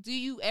 Like, do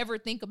you ever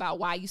think about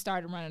why you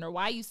started running or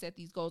why you set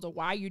these goals or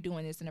why you're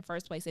doing this in the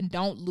first place? And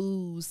don't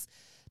lose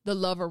the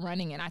love of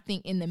running. And I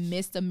think in the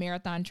midst of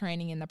marathon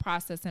training and the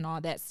process and all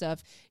that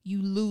stuff,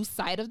 you lose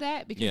sight of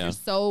that because you're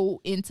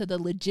so into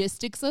the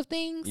logistics of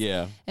things.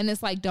 Yeah. And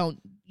it's like,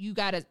 you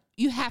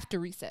have to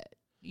reset.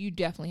 You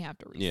definitely have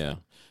to reset. Yeah.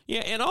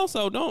 Yeah. And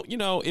also don't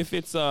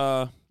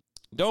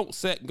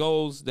set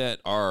goals that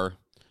are,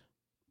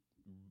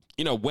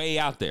 way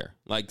out there.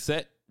 Like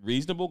set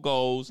reasonable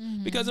goals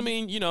because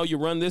you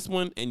run this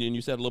one and then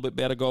you set a little bit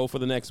better goal for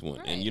the next one,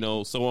 right.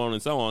 And so on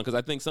and so on, because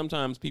I think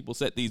sometimes people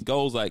set these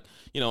goals like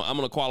I'm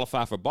going to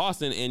qualify for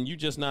Boston and you're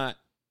just not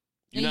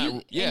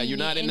you're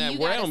not in that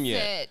realm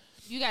yet.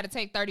 You got to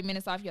take 30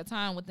 minutes off your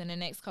time within the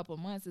next couple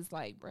of months. It's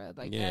like, bro,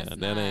 that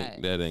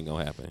ain't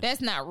gonna happen.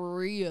 That's not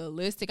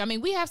realistic. I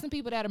mean, we have some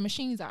people that are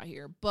machines out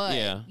here, but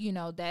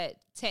that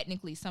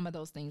technically some of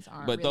those things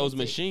aren't. But realistic. Those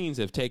machines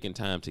have taken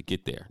time to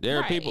get there.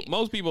 There are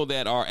most people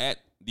that are at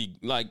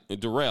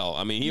Durrell.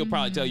 I mean, he'll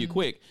probably tell you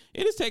quick.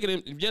 It has taken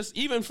him just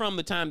even from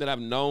the time that I've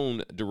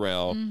known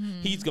Durrell,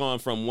 he's gone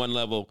from one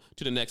level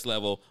to the next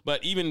level.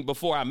 But even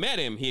before I met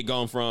him, he had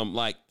gone from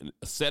like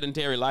a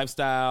sedentary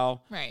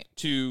lifestyle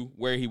to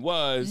where he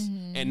was,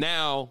 and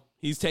now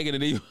he's taken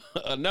it even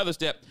another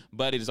step.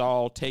 But it's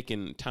all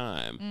taken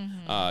time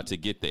to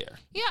get there.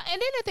 Yeah,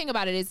 and then the thing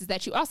about it is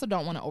that you also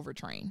don't want to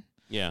overtrain.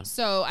 Yeah.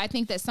 So I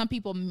think that some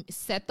people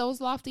set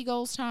those lofty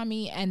goals,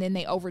 Tommy, and then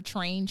they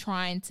overtrain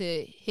trying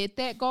to hit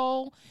that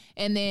goal.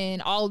 And then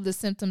all of the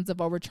symptoms of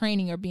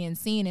overtraining are being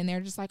seen. And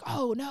they're just like,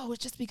 oh, no,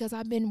 it's just because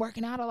I've been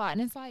working out a lot.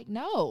 And it's like,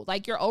 no,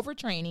 like you're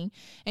overtraining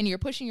and you're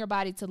pushing your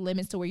body to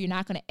limits to where you're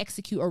not going to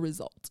execute a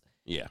result.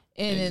 Yeah.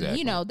 And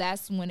exactly. Then,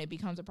 that's when it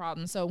becomes a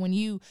problem. So when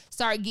you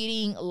start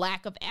getting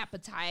lack of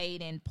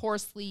appetite and poor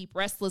sleep,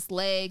 restless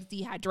legs,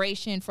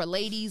 dehydration for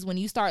ladies, when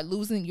you start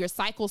losing, your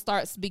cycle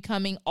starts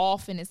becoming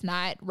off and it's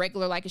not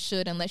regular like it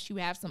should unless you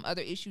have some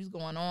other issues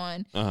going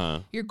on.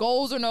 Your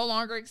goals are no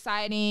longer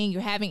exciting.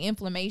 You're having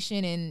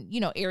inflammation in,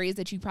 areas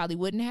that you probably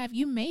wouldn't have.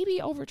 You may be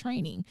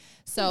overtraining.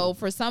 So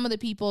for some of the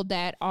people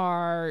that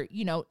are,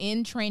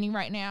 in training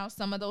right now,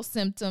 some of those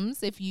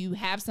symptoms, if you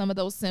have some of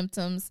those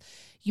symptoms,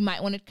 you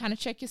might want to kind of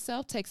check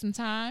yourself, take some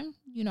time.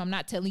 I'm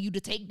not telling you to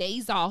take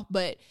days off,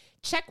 but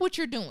check what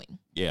you're doing.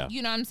 Yeah.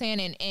 You know what I'm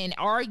saying? And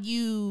are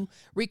you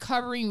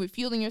recovering,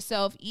 refueling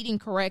yourself, eating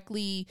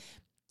correctly,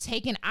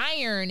 taking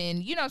iron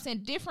and,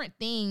 different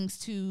things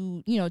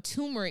to,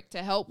 turmeric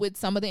to help with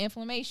some of the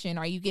inflammation?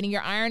 Are you getting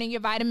your iron and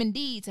your vitamin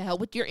D to help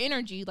with your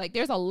energy? Like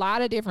there's a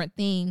lot of different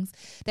things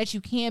that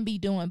you can be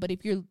doing. But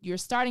if you're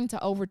starting to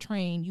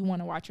overtrain, you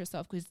want to watch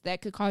yourself because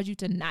that could cause you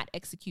to not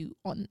execute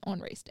on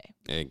race day.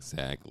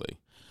 Exactly.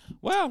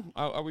 Well,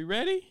 are we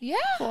ready? Yeah.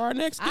 For our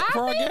next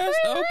for our guest?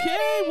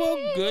 Okay, well,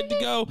 good to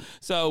go.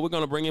 So we're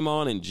going to bring him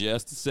on in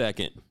just a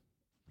second.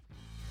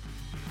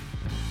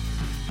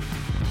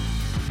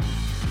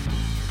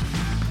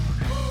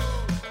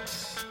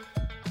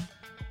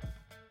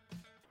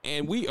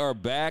 And we are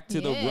back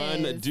to the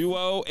Run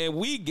Duo, and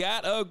we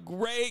got a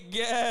great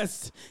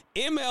guest,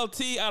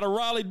 MLT out of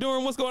Raleigh,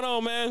 Durham. What's going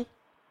on, man?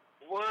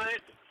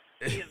 What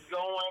is going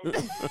on?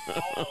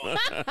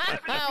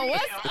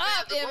 What's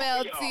up,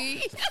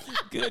 MLT?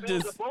 Good to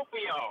both of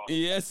y'all.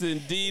 Yes,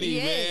 indeedy,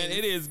 man.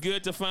 It is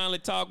good to finally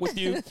talk with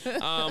you.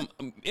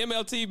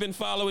 MLT been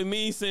following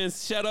me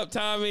since Shut Up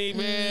Tommy,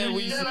 man.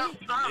 We used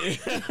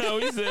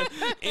to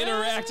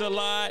interact a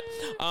lot.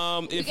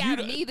 You got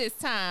me this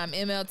time,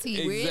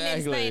 MLT. We're in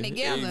this thing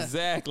together.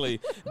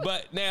 Exactly.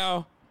 But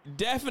now,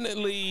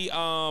 definitely,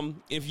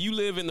 if you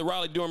live in the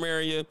Raleigh-Durham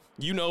area,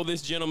 you know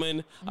this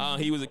gentleman.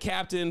 He was a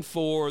captain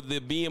for the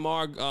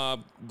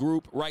BMR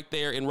group right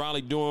there in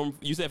Raleigh-Durham.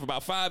 You said for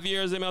about 5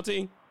 years,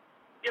 MLT?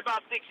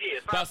 About 6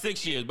 years.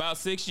 About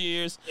 6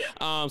 years.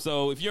 Yeah.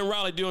 So if you're in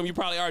Raleigh, Durham, you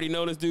probably already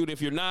know this dude.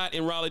 If you're not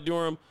in Raleigh,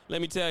 Durham,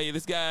 let me tell you,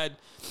 this guy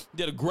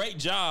did a great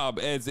job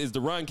as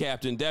the run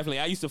captain. Definitely.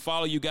 I used to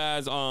follow you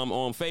guys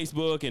on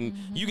Facebook, and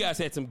you guys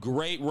had some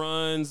great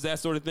runs, that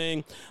sort of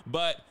thing.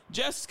 But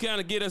just kind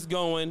of get us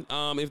going,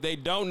 if they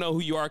don't know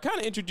who you are, kind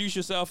of introduce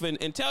yourself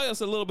and tell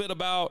us a little bit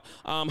about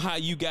how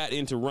you got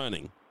into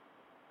running.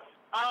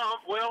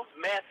 Well,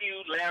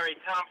 Matthew Larry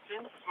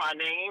Thompson is my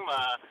name.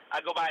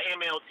 I go by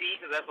MLT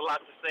because that's a lot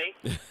to say.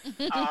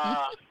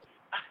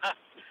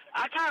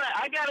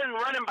 I got in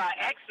running by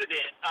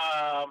accident.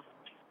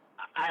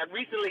 I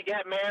recently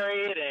got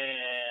married,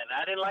 and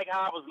I didn't like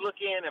how I was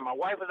looking, and my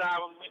wife and I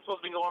were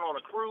supposed to be going on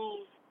a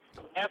cruise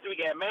after we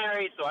got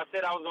married, so I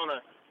said I was going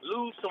to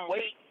lose some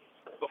weight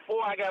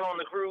before I got on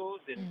the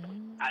cruise,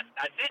 and I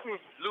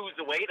didn't lose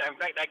the weight. In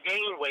fact, I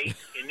gained weight,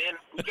 and then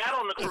we got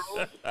on the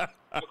cruise.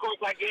 Of course,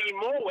 I gained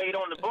more weight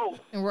on the boat.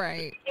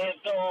 Right. And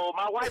so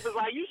my wife was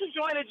like, you should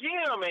join a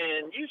gym,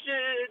 and you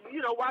should,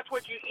 watch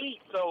what you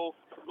eat. So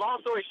long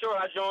story short,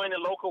 I joined the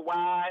local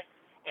Y,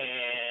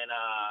 and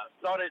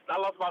I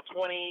lost about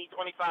 20,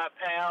 25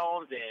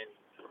 pounds, and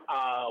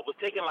was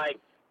taking, like,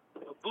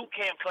 boot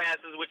camp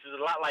classes, which is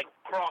a lot like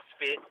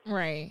CrossFit.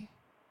 Right.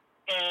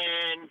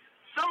 And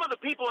some of the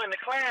people in the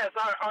class,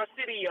 our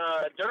city,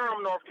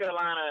 Durham, North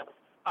Carolina,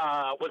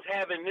 was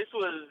having, this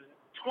was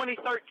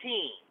 2013.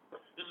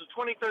 This was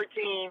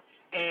 2013,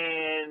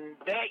 and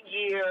that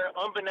year,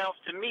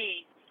 unbeknownst to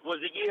me, was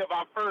the year of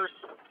our first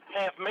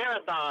half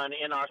marathon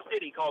in our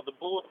city called the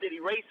Bull City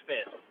Race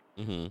Fest.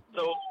 Mm-hmm.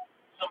 So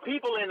some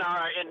people in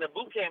the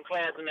boot camp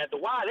class and at the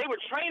Y, they were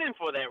training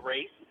for that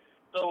race.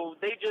 So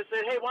they just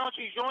said, hey, why don't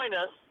you join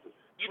us?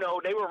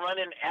 They were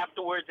running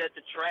afterwards at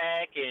the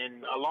track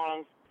and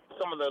along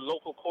some of the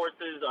local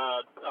courses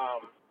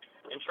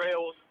and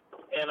trails.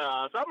 And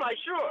so I'm like,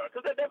 sure,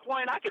 because at that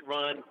point I could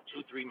run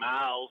 2-3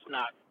 miles,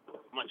 not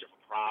much of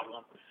a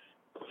problem.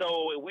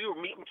 So we were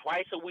meeting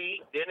twice a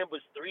week. Then it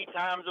was 3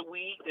 times a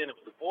week. Then it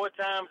was 4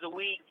 times a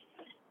week.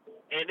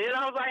 And then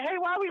I was like, hey,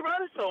 why are we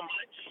running so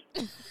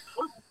much?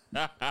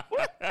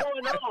 What's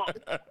going on?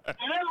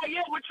 And they're like,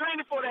 yeah, we're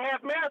training for the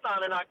half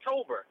marathon in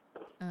October.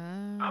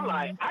 I'm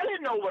like, I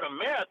didn't know what a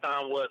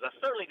marathon was. I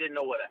certainly didn't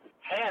know what a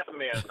half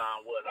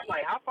marathon was. I'm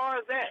like, how far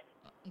is that?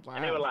 Wow.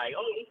 And they were like,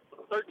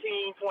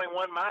 13.1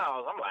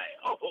 miles. I'm like,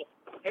 oh,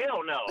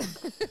 hell no.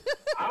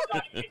 I was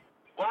like,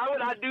 why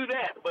would I do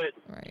that? But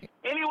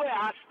anyway,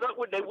 I stuck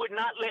with. They would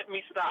not let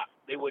me stop.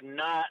 They would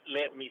not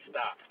let me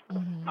stop.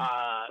 Mm-hmm.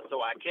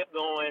 So I kept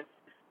going.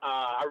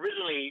 I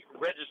originally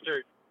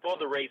registered for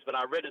the race, but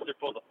I registered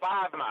for the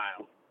 5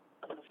 mile.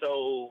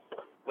 So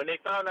when they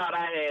found out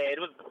it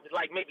was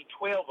like maybe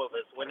 12 of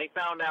us. When they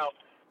found out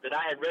that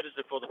I had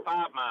registered for the 5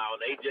 mile,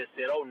 they just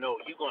said, "Oh no,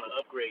 you're going to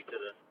upgrade to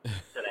the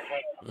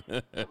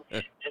half."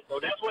 And so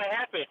that's what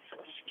happened.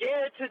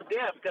 Scared to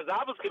death because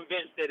I was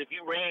convinced that if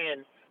you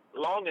ran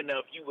long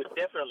enough, you would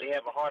definitely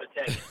have a heart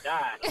attack and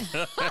die.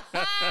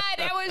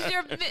 that was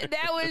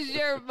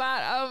your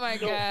oh my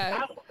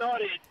God.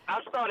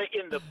 I started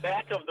in the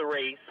back of the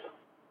race.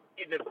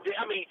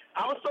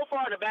 I was so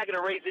far in the back of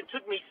the race, it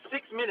took me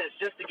 6 minutes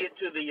just to get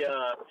to the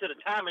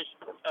timing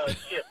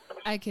ship.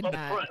 I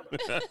cannot.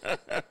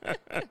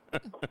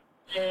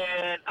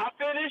 And I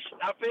finished,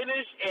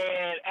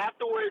 and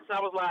afterwards I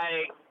was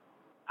like,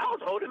 I was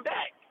holding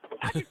back.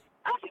 I could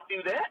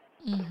do that.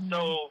 Mm-hmm.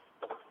 So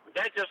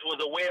that just was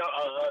a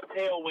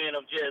tailwind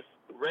of just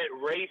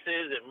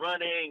races and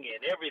running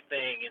and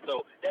everything. And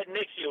so that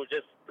next year was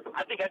just,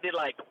 I think I did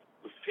like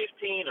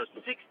 15 or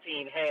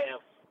 16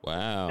 halves.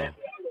 Wow. That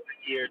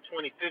year,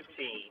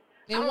 2015.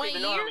 In I don't 1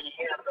 even know how year? many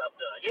halves I've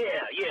done.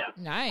 Yeah.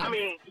 Nice. I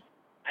mean,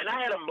 and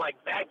I had them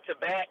like back to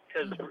back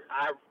because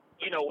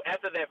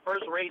after that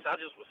first race, I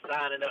just was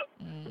signing up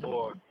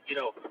for,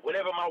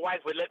 whatever my wife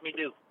would let me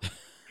do.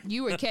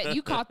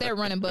 You caught that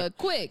running bug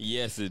quick.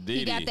 Yes, indeed.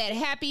 He got that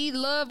happy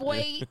love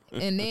weight,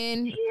 and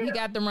then he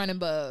got the running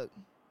bug.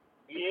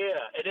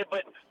 Yeah, and then,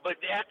 but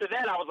after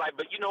that, I was like,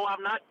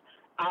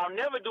 I'll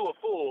never do a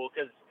full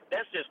because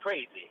that's just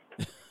crazy.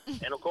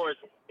 And of course,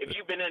 if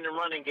you've been in the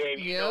running game,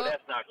 you know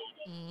that's not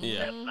good.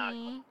 Yeah. That's not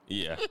good.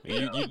 Yeah.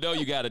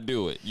 You got to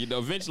do it.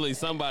 Eventually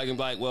somebody can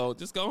be like, well,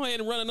 just go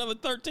ahead and run another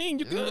 13.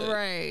 You're good.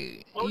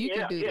 Right. Oh, you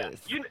can do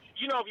this.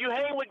 If you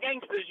hang with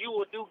gangsters, you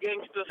will do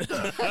gangster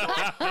stuff.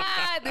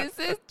 This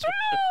is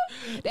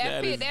true.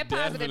 That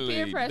positive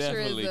peer pressure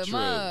is the true.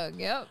 mug.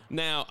 Yep.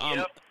 Now,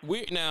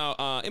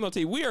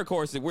 MLT,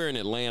 we're in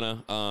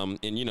Atlanta,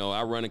 and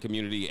our running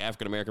community,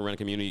 African American running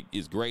community,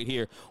 is great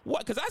here.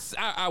 What? Because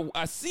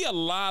I see a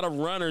lot of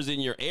runners in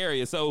your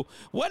area. So,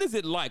 what is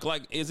it like?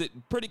 Like, is it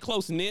pretty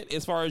close knit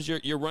as far as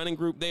your running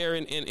group there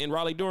in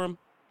Raleigh, Durham?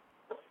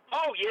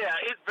 Oh yeah,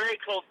 it's very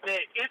close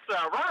knit. It's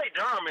Raleigh,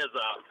 Durham is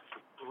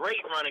a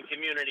great running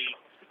community.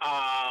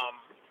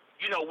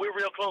 We're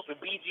real close with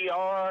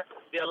BGR.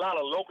 There are a lot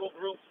of local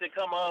groups that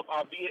come up.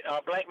 Our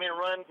Black Men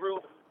Run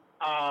group.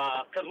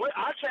 Because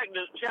our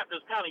chapter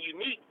is kind of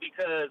unique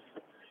because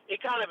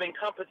it kind of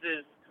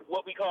encompasses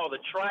what we call the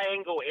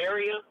Triangle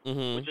area,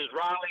 which is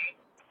Raleigh,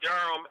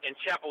 Durham, and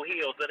Chapel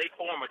Hill, so they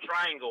form a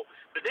triangle.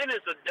 But then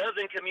there's a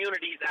dozen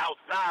communities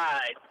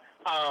outside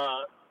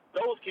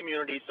those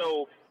communities.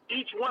 So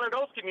each one of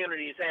those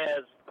communities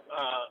has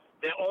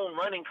their own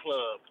running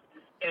clubs.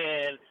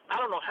 And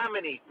I don't know how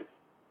many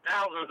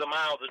thousands of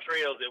miles of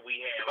trails that we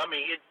have. I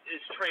mean,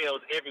 it's trails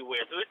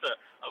everywhere. So it's a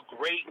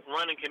great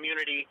running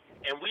community,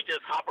 and we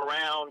just hop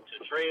around to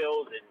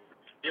trails and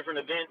different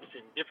events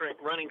and different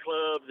running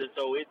clubs. And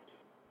so it's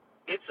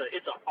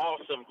an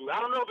awesome group. I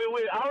don't know if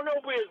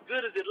we're as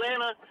good as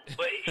Atlanta,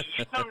 but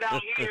you come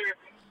down here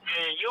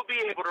and you'll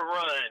be able to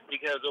run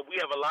because we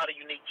have a lot of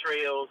unique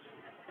trails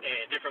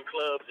and different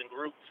clubs and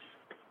groups.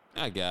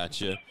 I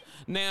gotcha.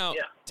 Now,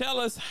 tell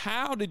us,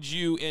 how did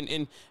you,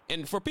 and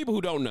for people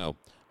who don't know,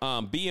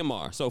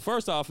 BMR. So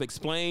first off,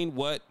 explain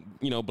what,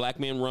 Black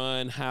Men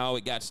Run, how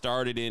it got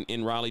started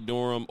in Raleigh,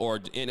 Durham,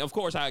 and of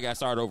course how it got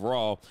started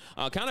overall.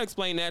 Kind of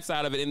explain that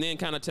side of it, and then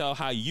kind of tell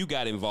how you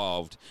got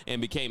involved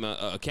and became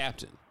a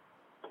captain.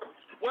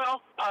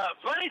 Well,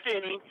 funny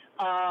thing,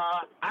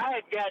 I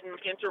had gotten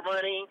into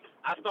running.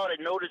 I started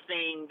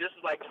noticing, this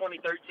is like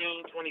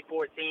 2013,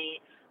 2014.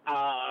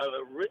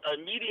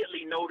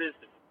 Immediately noticed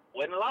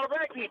wasn't a lot of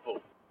black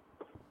people.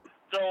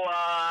 So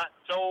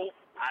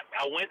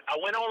I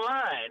went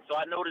online. So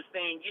I noticed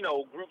things,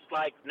 groups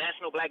like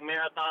National Black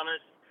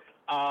Marathoners.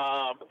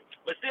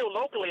 But still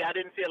locally, I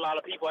didn't see a lot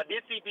of people. I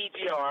did see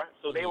BGR,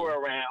 so they were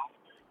around.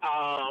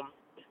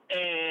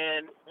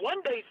 And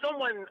one day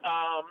someone,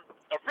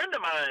 a friend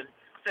of mine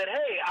said,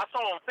 hey, I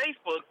saw on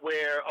Facebook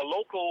where a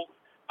local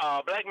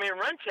Black Men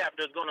Run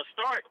chapter is going to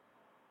start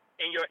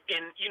in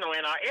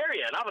our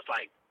area. And I was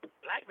like,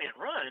 Black Men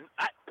Run?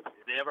 I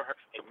never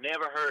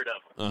heard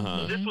of them.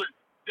 Uh-huh. So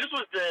this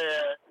was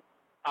the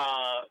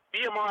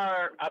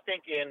BMR, I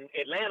think, in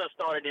Atlanta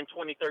started in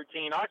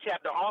 2013. Our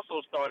chapter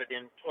also started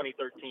in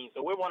 2013.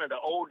 So we're one of the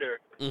older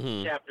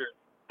chapters.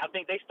 I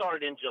think they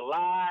started in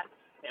July,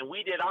 and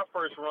we did our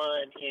first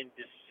run in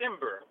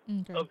December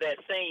of that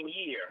same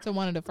year. So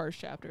one of the first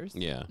chapters.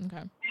 Yeah.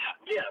 Okay.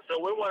 Yeah. So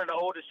we're one of the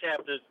oldest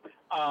chapters.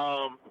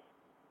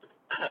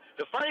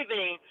 The funny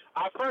thing,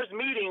 our first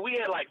meeting, we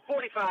had like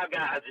 45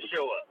 guys to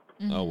show up.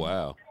 Mm-hmm. Oh,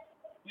 wow.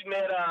 We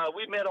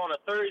met on a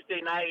Thursday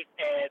night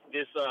at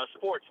this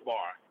sports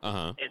bar.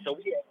 Uh-huh. And so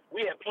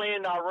we had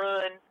planned our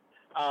run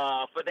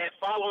for that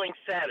following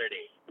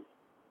Saturday.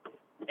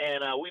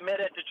 And we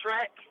met at the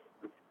track,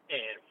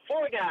 and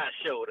 4 guys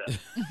showed up.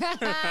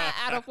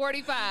 Out of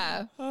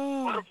 45.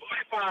 Out of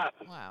 45,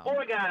 Wow.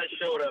 4 guys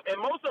showed up.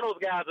 And most of those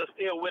guys are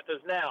still with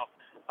us now.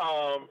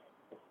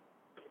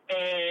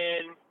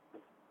 And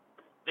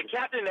the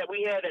captain that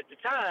we had at the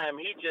time,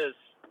 he just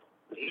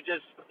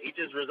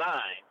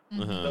resigned.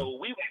 Uh-huh. So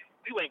we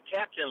went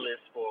captainless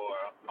for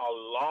a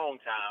long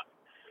time.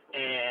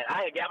 And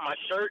I had got my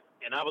shirt,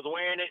 and I was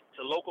wearing it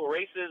to local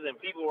races, and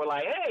people were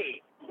like,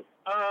 hey,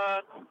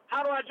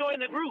 how do I join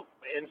the group?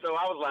 And so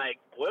I was like,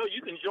 well,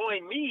 you can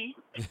join me.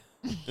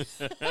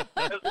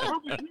 The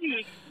group is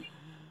me.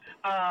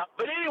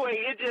 But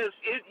anyway,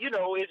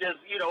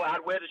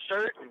 I'd wear the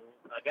shirt, and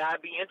a guy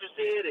would be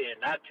interested,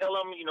 and I'd tell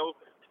him,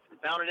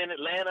 founded in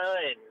Atlanta,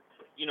 and,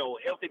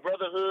 healthy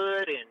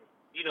brotherhood, and,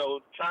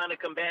 trying to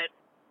combat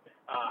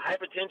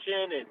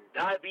hypertension and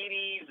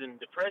diabetes and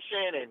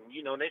depression, and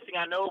next thing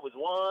I know it was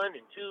 1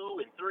 and 2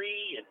 and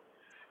 3, and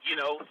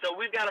so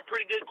we've got a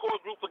pretty good core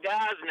group of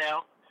guys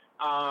now,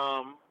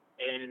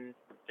 and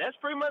that's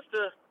pretty much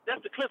the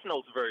Cliff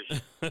Notes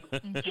version. I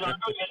know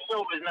your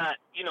show is not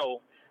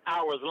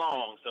hours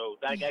long, so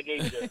I gave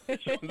you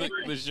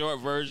the short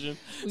version.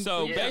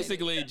 So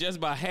basically,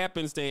 just by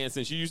happenstance,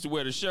 since you used to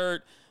wear the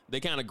shirt, they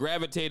kind of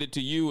gravitated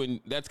to you,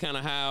 and that's kind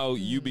of how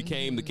you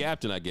became the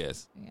captain, I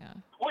guess. Yeah.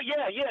 Well, yeah,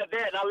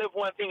 that. And I left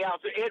one thing out.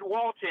 So Ed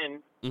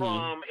Walton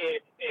from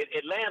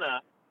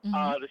Atlanta,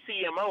 the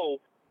CMO,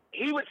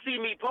 he would see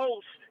me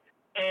post,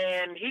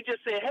 and he just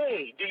said,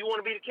 hey, do you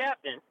want to be the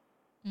captain?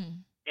 And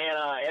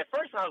at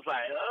first I was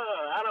like,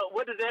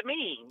 what does that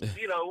mean?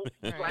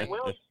 Like,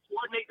 well,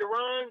 coordinate the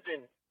runs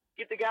and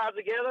get the guys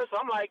together. So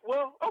I'm like,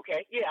 well,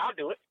 okay, yeah, I'll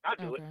do it.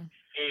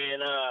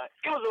 And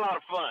it was a lot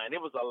of fun.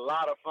 It was a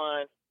lot of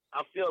fun.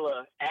 I'm still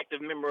an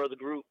active member of the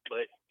group,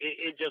 but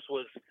it just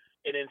was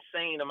an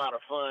insane amount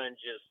of fun,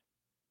 just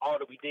all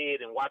that we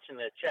did and watching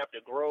the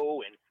chapter grow.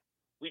 And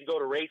we'd go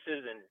to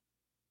races, and,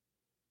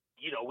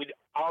 we'd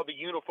all be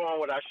uniform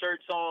with our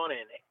shirts on,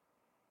 and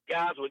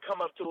guys would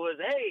come up to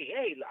us, hey,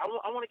 I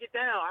want to get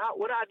down.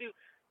 What do I do?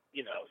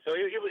 So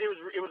it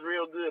was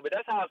real good. But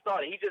that's how it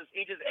started. He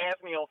just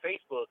asked me on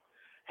Facebook,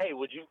 hey,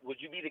 would you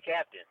be the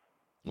captain?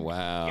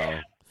 Wow.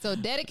 Yeah. So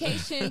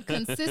dedication,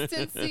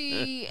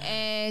 consistency,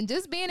 and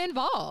just being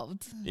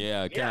involved.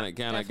 Yeah, kind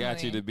of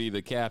got you to be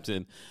the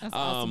captain. That's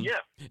awesome. Yeah.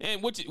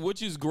 And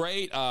which is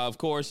great. Of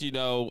course,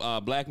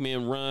 Black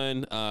Men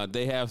Run.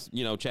 They have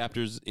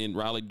chapters in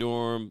Raleigh,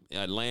 Durham,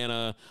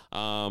 Atlanta.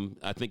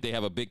 I think they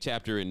have a big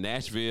chapter in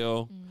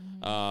Nashville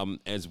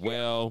as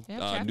well.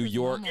 New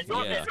York. In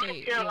North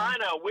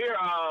Carolina, we're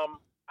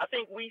I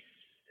think we're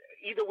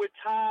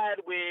tied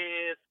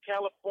with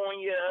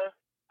California.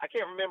 I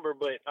can't remember,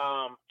 but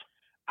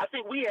I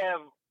think we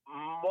have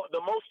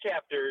the most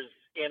chapters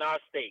in our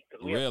state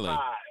because we Really? have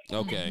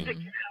 5. Okay.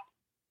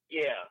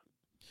 Yeah.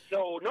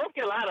 So North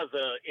Carolina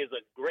is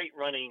a great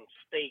running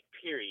state.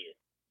 Period.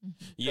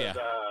 Yeah.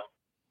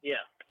 Yeah.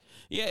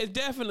 Yeah, it's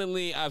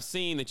definitely. I've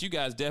seen that you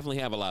guys definitely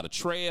have a lot of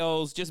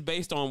trails, just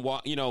based on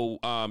what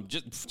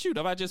Just shoot,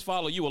 if I just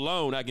follow you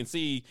alone, I can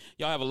see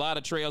y'all have a lot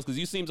of trails because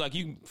you seems like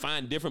you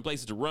find different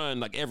places to run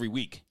like every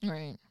week.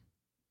 Right.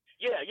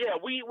 Yeah.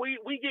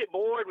 We get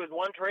bored with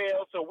one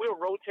trail, so we'll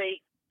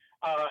rotate.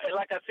 And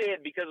like I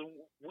said, because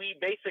we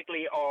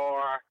basically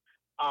are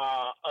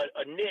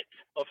a knit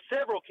of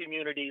several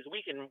communities,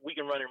 we can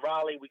run in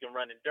Raleigh, we can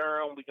run in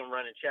Durham, we can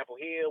run in Chapel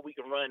Hill, we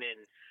can run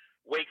in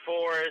Wake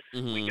Forest,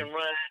 we can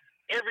run.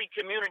 Every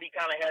community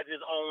kind of has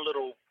its own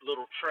little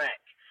track,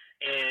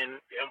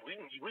 and we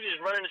just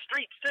run in the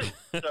streets too.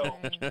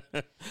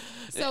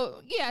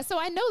 So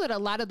I know that a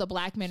lot of the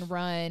Black Men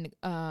Run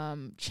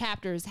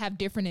chapters have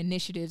different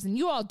initiatives, and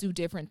you all do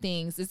different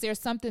things. Is there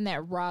something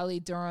that Raleigh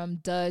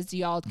Durham does? Do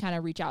y'all kind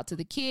of reach out to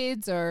the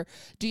kids, or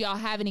do y'all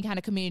have any kind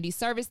of community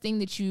service thing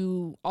that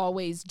you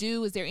always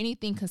do? Is there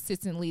anything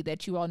consistently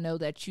that you all know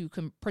that you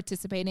can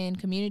participate in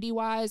community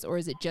wise, or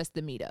is it just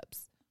the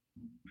meetups?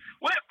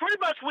 Well, pretty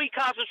much we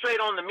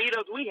concentrate on the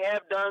meetups. We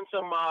have done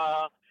some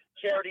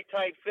charity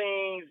type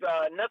things.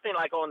 Nothing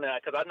like on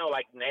that, because I know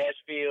like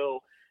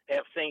Nashville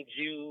have St.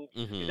 Jude.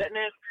 Is that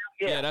Nashville?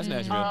 Yeah, that's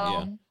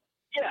Nashville.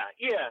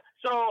 Yeah.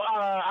 So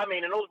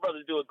and those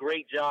brothers do a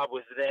great job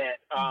with that.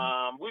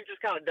 We've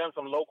just kind of done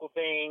some local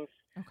things,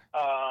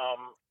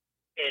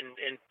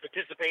 and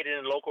participated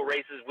in local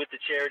races with the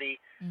charity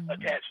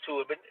attached to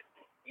it. But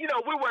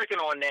we're working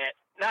on that.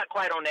 Not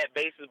quite on that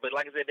basis, but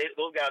like I said,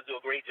 those guys do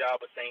a great job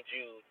with St.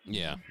 Jude.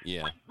 Yeah,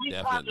 we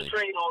definitely.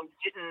 concentrate on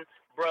getting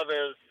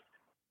brothers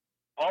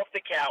off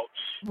the couch,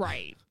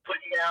 right?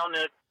 Putting down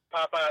the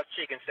Popeye's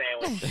chicken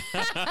sandwich.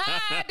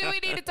 Do we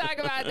need to talk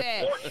about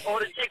that? Or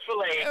the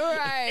Chick-fil-A,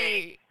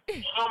 right?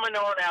 And coming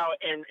on out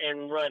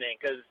and running,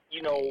 because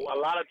a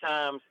lot of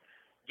times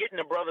getting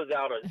the brothers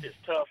out is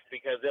tough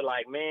because they're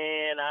like,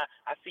 man, I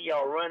see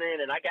y'all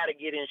running and I got to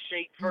get in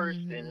shape first.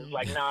 And it's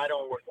like, nah, I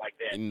don't work like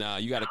that. Nah,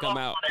 you got to come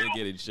out and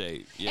get in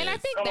shape. Yes. And I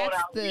think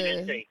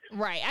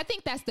I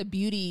think that's the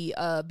beauty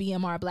of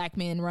BMR Black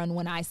Men Run.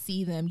 When I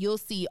see them, you'll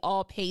see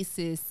all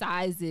paces,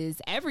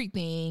 sizes,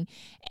 everything.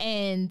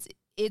 And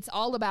it's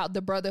all about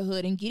the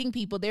brotherhood and getting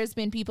people. There's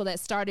been people that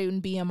started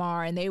in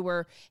BMR and they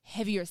were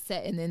heavier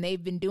set, and then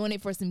they've been doing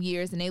it for some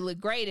years and they look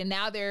great, and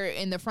now they're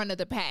in the front of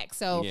the pack.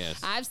 So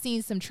I've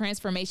seen some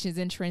transformations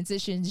and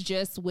transitions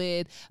just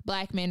with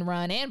Black Men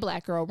Run and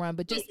Black Girl Run,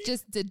 but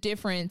just the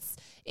difference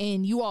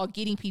in you all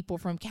getting people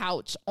from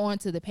couch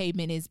onto the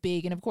pavement is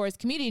big. And of course,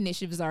 community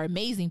initiatives are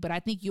amazing, but I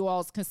think you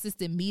all's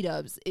consistent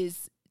meetups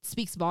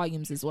speaks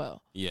volumes as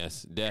well.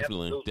 Yes,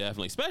 definitely,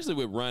 especially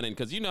with running,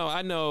 because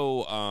I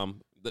know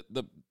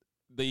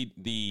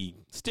the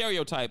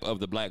stereotype of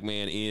the black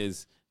man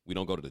is we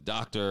don't go to the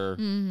doctor.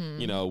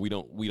 We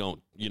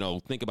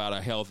don't think about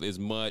our health as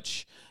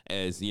much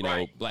as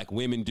black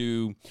women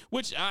do,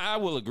 which I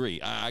will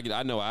agree.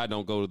 I know I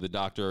don't go to the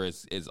doctor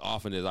as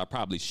often as I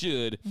probably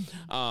should,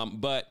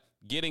 but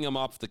getting them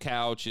off the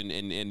couch and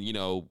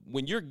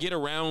when you get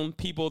around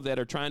people that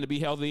are trying to be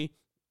healthy,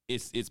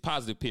 it's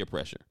positive peer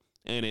pressure,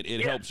 and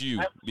it helps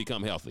you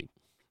become healthy.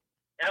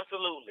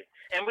 Absolutely.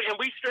 And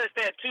we stress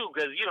that too,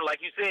 because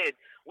like you said,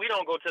 we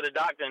don't go to the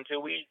doctor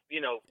until we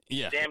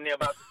damn near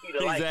about to see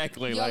the light.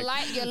 Exactly. Your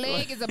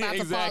leg is about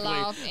to fall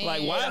off.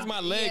 Like, why is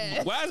my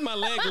leg? Why does my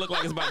leg look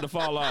like it's about to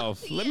fall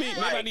off? Maybe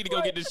I need to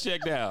go get this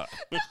checked out.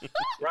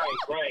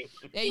 Right.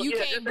 And you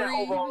can't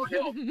breathe.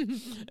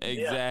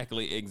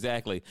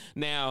 Exactly.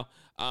 Now,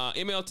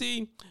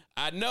 MLT,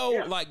 I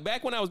know, like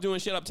back when I was doing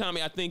Shut Up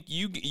Tommy, I think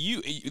you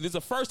this is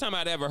the first time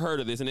I'd ever heard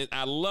of this, and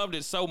I loved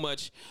it so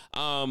much.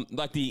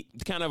 Like the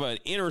kind of an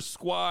inter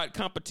squad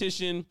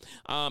competition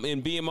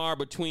in BMR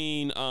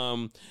between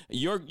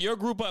your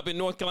group up in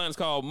North Carolina is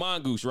called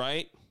Mongoose,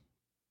 right?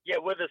 Yeah,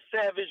 we're the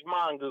Savage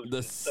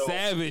Mongoose.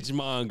 Savage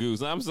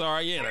Mongoose. I'm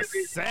sorry. Yeah, the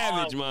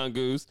Savage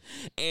Mongoose.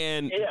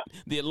 And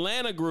the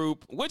Atlanta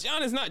group, which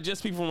is not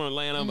just people from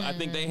Atlanta, but I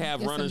think they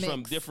have runners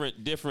from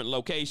different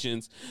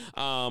locations.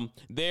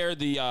 They're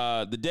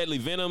the Deadly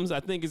Venoms, I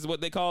think is what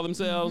they call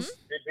themselves.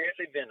 The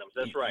Deadly Venoms,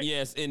 that's right.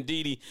 Yes,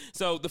 indeedy.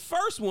 So the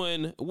first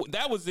one,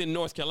 that was in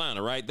North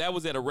Carolina, right? That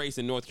was at a race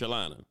in North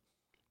Carolina.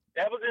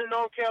 That was in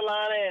North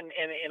Carolina,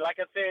 and like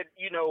I said,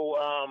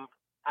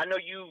 I know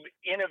you've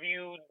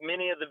interviewed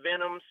many of the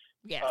Venoms.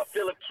 Yes.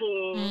 Philip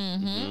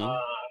King,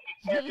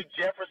 Patrick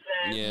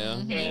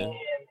Jefferson. And,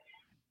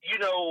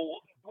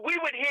 we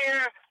would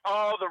hear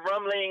all the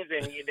rumblings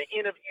and the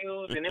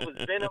interviews, and it was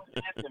Venoms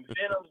this and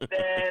Venoms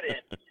that.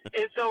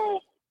 And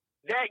so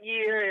that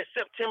year, in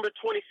September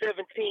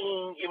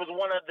 2017, it was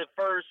one of the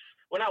first,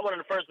 well, not one of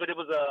the first, but it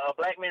was a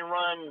Black Men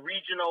Run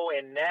regional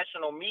and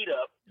national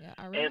meetup. Yeah,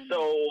 I remember. And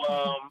so,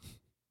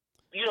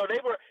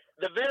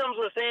 the Venoms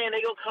were saying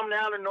they gonna come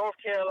down to North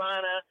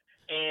Carolina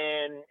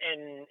and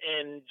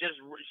just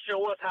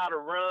show us how to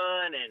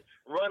run and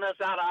run us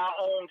out of our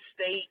own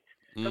state.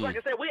 Because like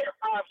I said, we have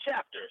 5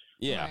 chapters.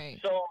 Yeah. Right.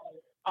 So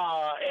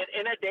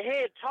And at the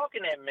head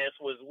talking that mess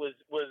was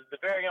the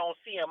very own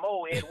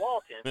CMO, Ed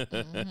Walton,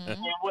 and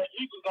what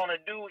he was going to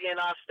do in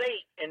our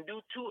state and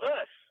do to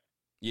us.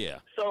 Yeah.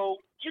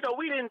 So,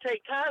 we didn't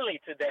take kindly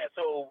to that.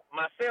 So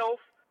myself,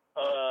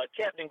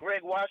 Captain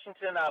Greg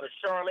Washington out of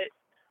Charlotte,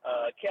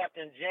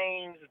 Captain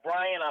James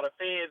Bryan out of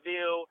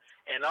Fayetteville,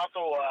 and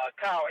also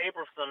Kyle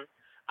Abramson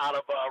out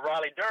of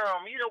Raleigh,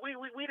 Durham, we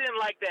didn't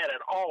like that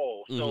at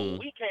all. So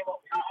we came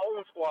up with our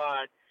own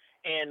squad,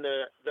 and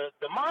the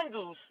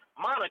Mongoose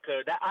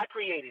moniker, that I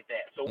created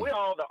that. So we're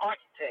all the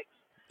architects.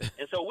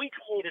 And so we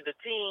created a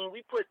team.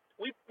 We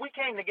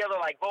came together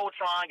like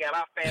Voltron, got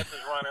our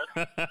fastest runners,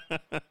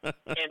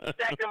 and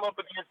stacked them up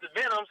against the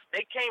Venoms.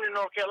 They came to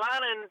North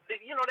Carolina, and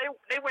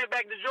they went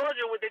back to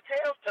Georgia with their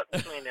tails tucked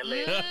between their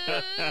legs.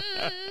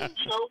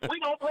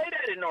 We don't play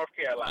that in North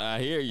Carolina. I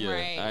hear you.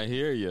 Right. I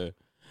hear you.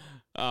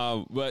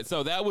 But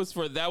so that was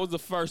the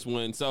first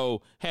one.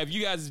 So have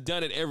you guys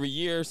done it every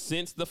year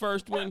since the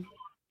first one?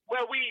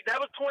 Well, that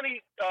was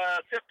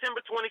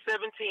September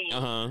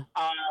 2017.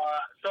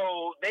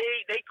 So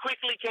they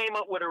quickly came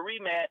up with a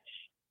rematch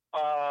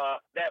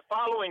that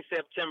following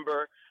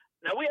September.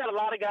 Now, we had a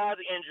lot of guys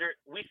injured.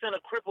 We sent a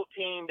crippled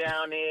team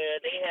down there.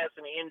 They had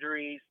some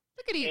injuries.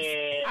 Look at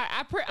these.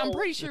 I'm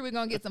pretty sure we're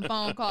going to get some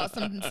phone calls,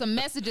 some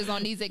messages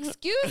on these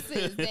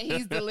excuses that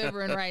he's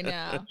delivering right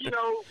now.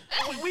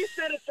 We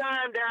sent a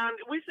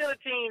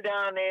team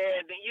down there,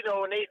 and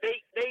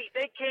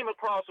they came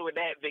across with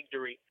that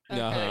victory.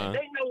 Uh-huh.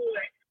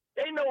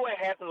 They know what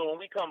happens when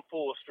we come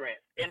full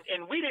strength,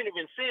 and we didn't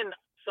even send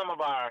some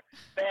of our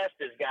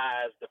fastest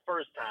guys the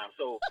first time.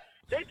 So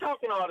they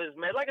talking all this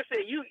mess. Like I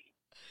said, you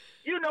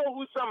know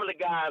who some of the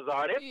guys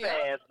are. They're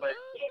fast, but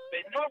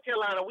in North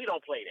Carolina, we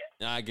don't play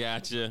that. I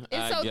got you.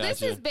 And so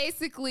this is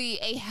basically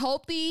a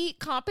healthy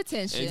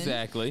competition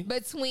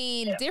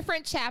between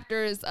different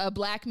chapters of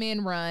Black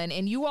Men Run,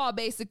 and you all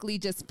basically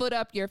just put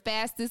up your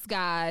fastest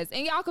guys,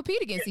 and y'all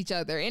compete against each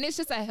other, and it's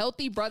just a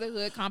healthy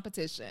brotherhood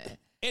competition.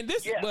 And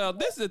this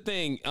is the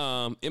thing,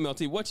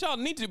 MLT, what y'all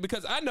need to do,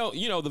 because I know,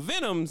 the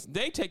Venoms,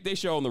 they take their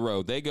show on the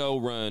road. They go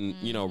run,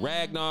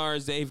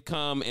 Ragnar's. They've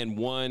come and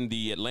won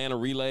the Atlanta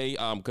Relay,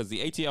 because the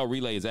ATL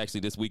Relay is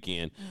actually this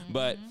weekend.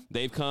 But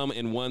they've come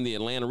and won the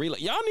Atlanta Relay.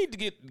 Y'all need to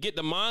get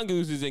the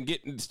Mongooses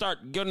and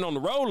start getting on the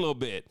road a little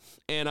bit.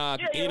 And, we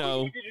need to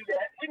do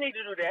that. We need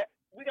to do that.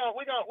 We're gonna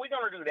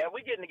do that.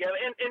 We're getting together.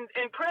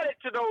 And credit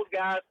to those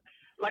guys.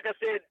 Like I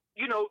said,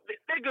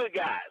 they're good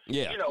guys.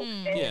 Yeah.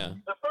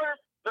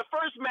 The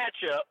first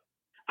matchup,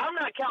 I'm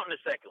not counting the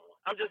second one.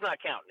 I'm just not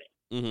counting it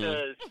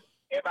because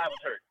everybody was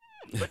hurt.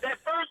 But that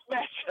first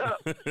matchup,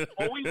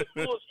 when we were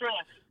full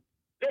strength,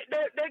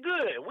 they're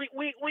good.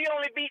 We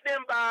only beat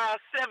them by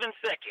 7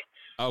 seconds.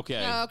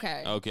 Okay.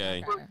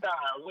 First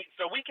time.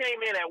 So we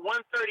came in at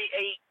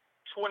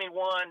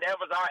 138.21.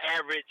 That was our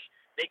average.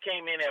 They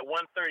came in at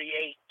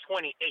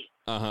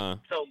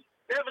 138.28. So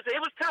it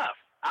was tough.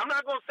 I'm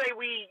not going to say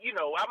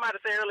I might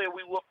have said earlier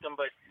we whooped them,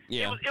 but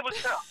it was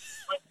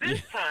tough. But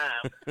this time,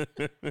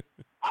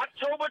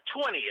 October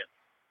 20th,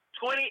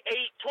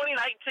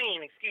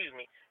 2019,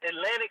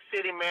 Atlantic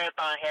City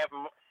Half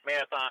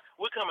Marathon,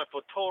 we're coming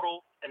for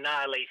total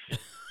annihilation.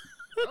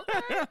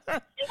 Okay.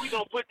 And we're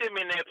going to put them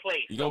in their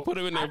place. You're going to put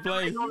them in their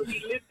place? They're going to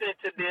be listening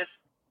to this,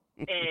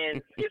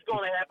 and it's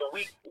going to happen.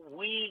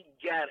 We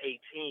got a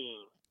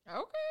team.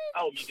 Okay.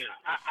 Oh, my God.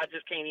 I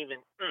just can't even...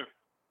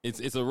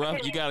 It's a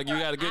rough. You got a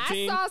good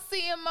team. I saw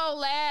CMO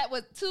Lad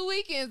 2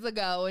 weekends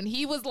ago, and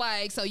he was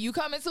like, "So you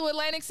coming to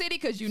Atlantic City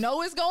because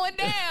it's going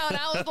down?"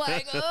 I was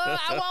like,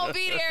 "I won't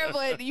be there,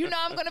 but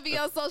I'm going to be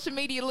on social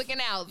media looking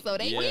out." So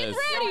they getting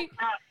ready.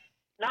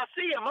 Now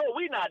CMO,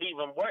 he's not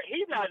even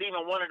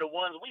one of the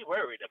ones we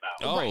worried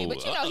about. Oh, right,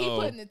 but he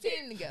putting the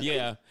team together.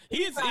 Yeah,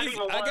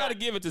 I got to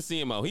give it to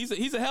CMO.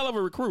 He's a hell of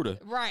a recruiter.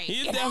 Right.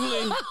 He's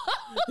definitely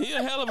he's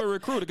a hell of a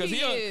recruiter because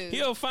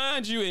he'll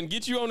find you and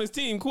get you on his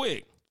team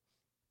quick.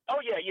 Oh,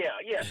 yeah.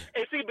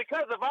 And see,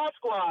 because of our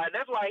squad,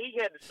 that's why he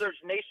had to search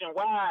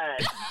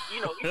nationwide.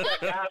 He got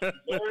guys from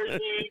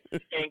Jersey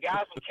and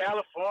guys from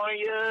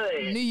California.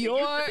 And New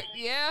York,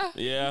 Yeah,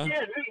 New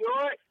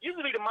York.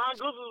 Usually the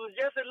Mongooses was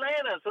just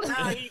Atlanta, so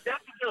now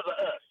that's because of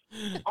us.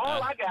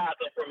 All our guys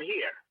are from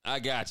here. I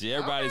got you.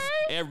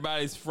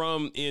 Everybody's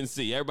from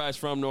NC. Everybody's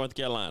from North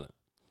Carolina.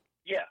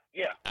 Yeah.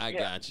 I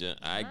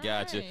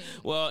got you.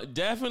 Well,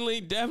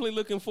 definitely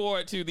looking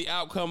forward to the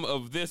outcome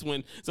of this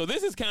one. So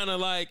this is kind of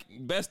like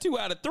best 2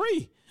 out of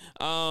 3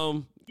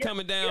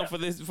 coming down for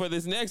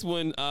this next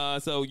one.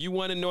 So you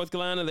won in North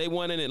Carolina, they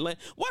won in Atlanta.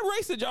 What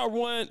race did y'all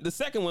run? The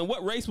second one,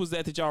 what race was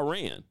that y'all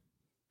ran?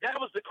 That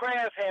was the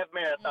Craft Half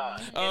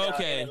Marathon.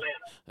 Okay.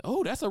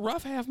 Oh, that's a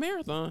rough half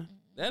marathon.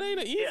 That ain't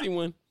an easy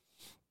one.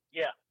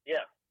 Yeah.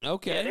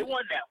 Okay. Yeah, they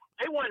won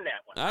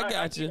that one. I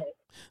got you.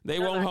 They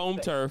won't home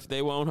turf.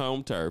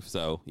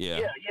 So, yeah.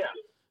 Yeah.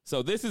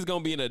 So this is going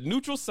to be in a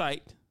neutral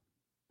site.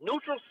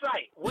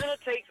 Winner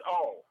takes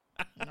all.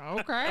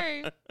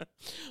 Okay.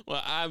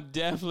 Well, I'm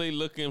definitely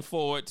looking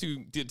forward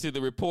to the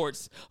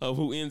reports of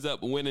who ends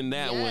up winning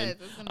that one.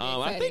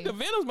 I think the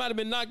Venoms might have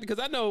been knocked because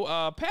I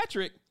know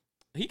Patrick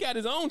he got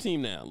his own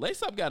team now.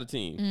 Lace Up got a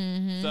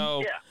team.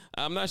 So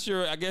I'm not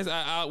sure. I guess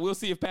we'll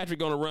see if Patrick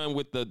going to run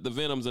with the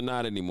Venoms or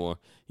not anymore.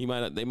 They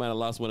might have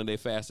lost one of their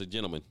faster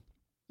gentlemen.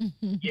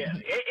 Yeah,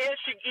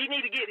 he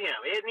need to get him.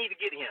 Ed need to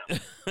get him.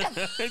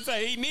 They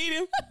say he need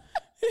him.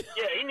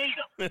 Yeah, he need him.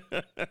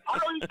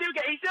 Although he still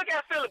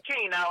got Philip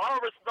King now. All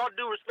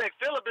due respect,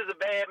 Philip is a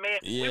bad man.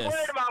 Yes. We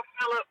worried about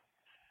Philip.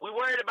 We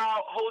worried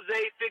about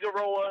Jose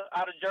Figueroa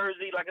out of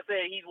Jersey. Like I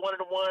said, he's one of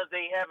the ones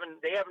they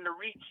having to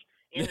reach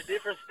in a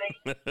different state.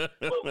 But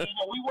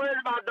we worried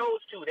about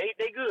those two. They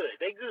good.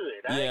 They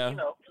good. Yeah.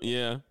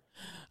 Yeah.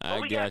 I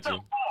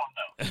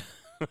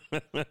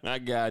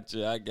got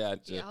you. I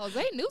got you. Yeah,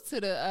 Jose new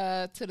to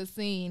the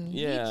scene.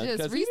 Yeah, he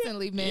just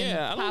recently been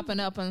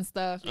popping up and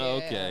stuff. Yeah,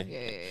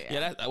 okay.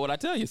 Yeah. That's what I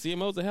tell you.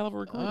 CMO's a hell of a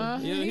recruiter.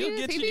 He'll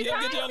get you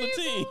on the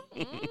team.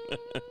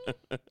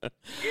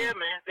 Yeah,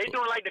 man. They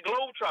doing like the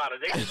Globetrotters.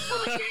 They just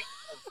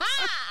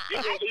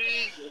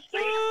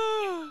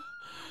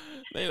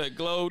They like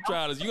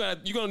Globetrotters. You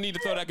gonna need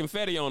to throw that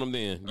confetti on them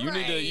then. You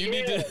need to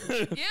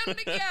get them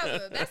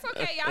together. That's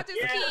okay. Y'all just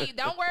keep.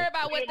 Don't worry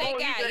about what they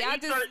got. Y'all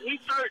just he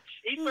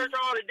searched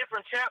all the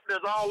different chapters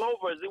all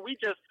over.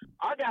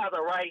 Our guys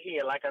are right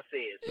here, like I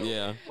said. So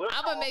yeah.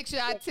 I'm gonna make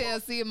sure I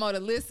tell CMO to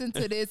listen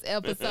to this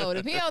episode.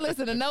 If he don't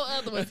listen to no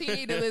other ones, he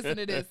need to listen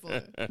to this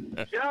one.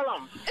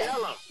 Tell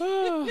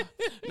him.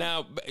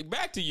 Now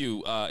back to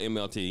you,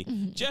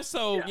 MLT. Just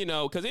so you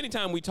know, because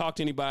anytime we talk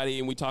to anybody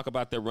and we talk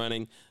about their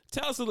running,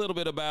 tell us a little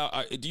bit about,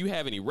 do you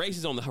have any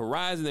races on the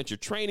horizon that you're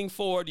training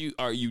for?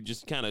 Are you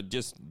just kind of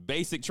just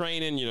basic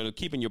training,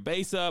 keeping your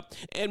base up?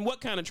 And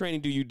what kind of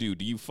training do you do?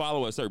 Do you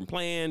follow a certain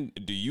plan?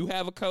 Do you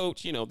have a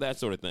coach? That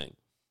sort of thing.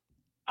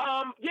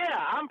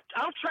 Yeah, I'm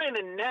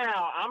training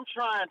now. I'm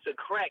trying to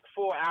crack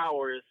 4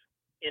 hours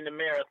in the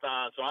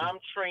marathon. So I'm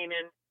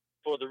training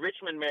for the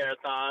Richmond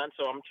Marathon.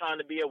 So I'm trying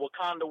to be a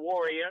Wakanda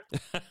warrior.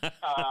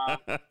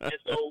 And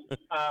so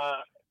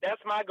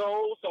that's my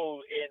goal.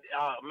 So,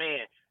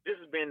 man, this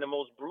has been the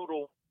most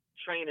brutal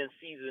training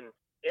season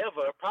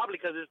ever, probably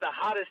because it's the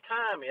hottest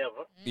time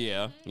ever.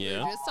 Yeah. We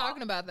were just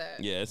talking about that.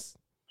 Yes.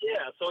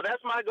 Yeah, so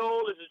that's my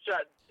goal is to try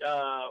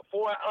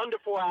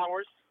under 4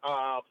 hours.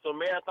 So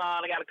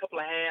marathon, I got a couple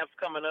of halves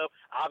coming up.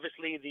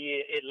 Obviously, the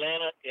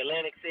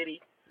Atlantic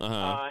City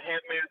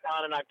half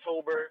marathon in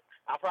October.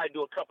 I'll probably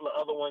do a couple of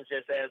other ones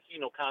just as,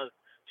 kind of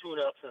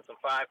tune-ups and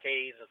some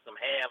 5Ks and some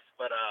halves.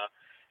 But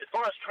as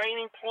far as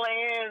training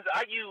plans,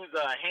 I use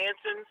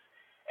Hanson's.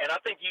 And I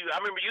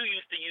remember you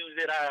used to use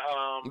it.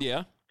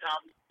 Yeah. Tom,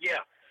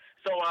 yeah.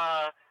 So,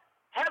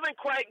 haven't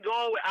quite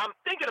gone. I'm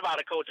thinking about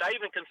it, Coach. I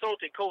even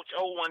consulted Coach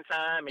O one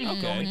time. And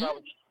he told me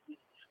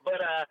but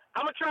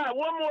I'm going to try it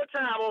one more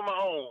time on my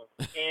own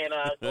and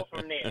go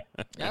from there.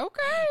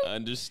 Okay.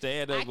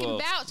 Understandable. I can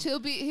vouch. He'll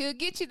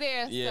get you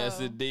there. Yes,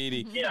 so.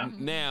 indeedy. Yeah.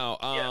 Now,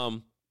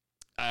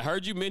 I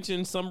heard you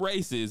mention some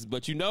races,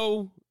 but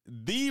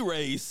the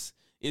race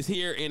is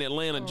here in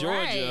Atlanta,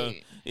 Georgia.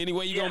 Right.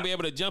 Anyway, you're going to be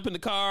able to jump in the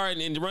car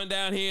and run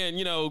down here and,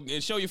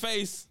 and show your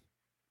face?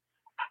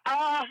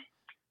 I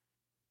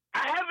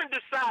haven't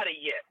decided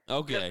yet.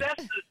 Okay.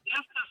 That's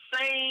the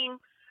same,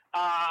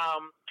 a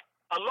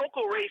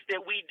local race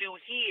that we do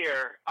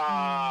here,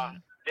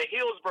 the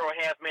Hillsborough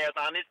Half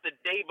Marathon. It's the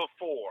day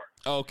before.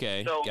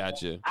 Okay, so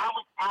gotcha. I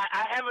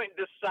haven't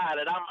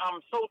decided.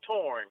 I'm so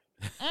torn.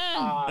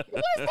 What's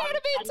there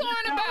to be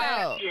torn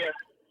about?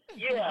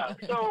 Yeah,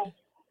 so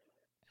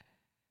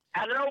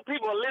I know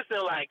people are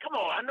listening like, come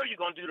on, I know you're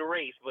going to do the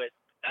race, but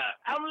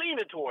I'm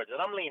leaning towards it.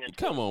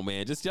 Come on,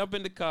 man. Just jump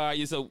in the car.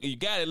 You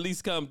got to at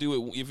least come do it.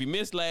 If you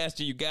missed last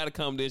year, you got to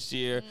come this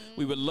year.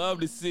 We would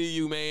love to see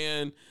you,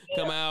 man.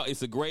 Come out.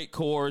 It's a great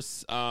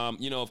course.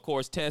 Of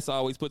course, Tess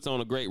always puts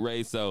on a great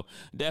race, so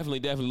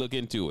definitely look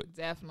into it.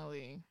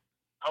 Definitely.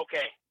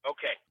 Okay.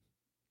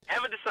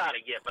 Haven't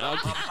decided yet, but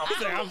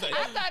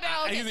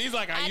he's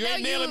like, you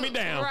ain't nailing me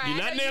down. Right, you're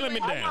not nailing me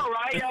down. I know,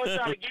 right? Y'all was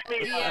trying to get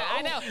me. Yeah,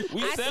 I know.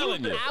 We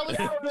selling you. I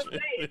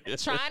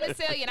was trying to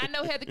sell you, and I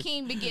know Heather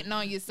King be getting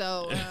on you,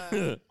 so.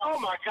 Oh,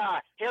 my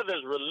God.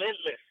 Heather's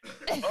relentless.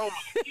 Oh,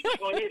 my. She's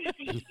going to hit it.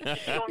 She's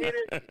going to hit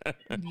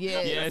it.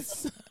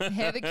 Yes.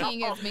 Heather King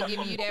has been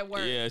giving you that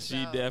work. Yeah,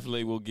 she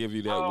definitely will give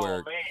you that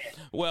work. Man.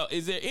 Well,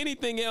 is there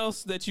anything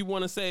else that you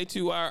want to say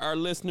to our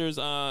listeners,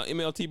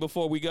 MLT,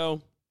 before we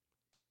go?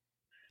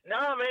 No,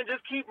 man,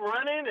 just keep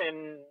running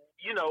and,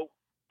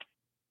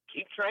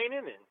 keep training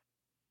and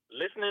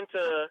listening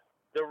to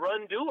the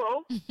Run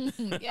Duo.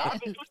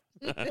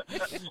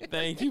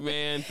 Thank you,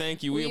 man.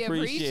 Thank you. We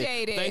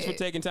appreciate it. Thanks for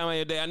taking time out of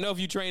your day. I know if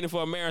you're training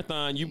for a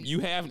marathon,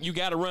 you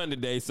got to run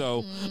today.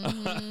 So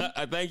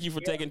I thank you for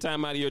taking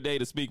time out of your day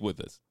to speak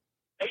with us.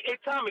 Hey,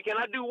 Tommy, can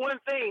I do one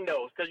thing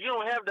though? Because you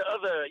don't have the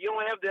other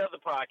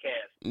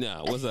podcast.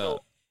 No, what's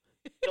up?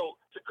 So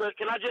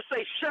can I just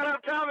say, shut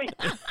up, Tommy?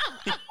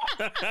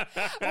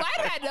 Why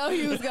did I know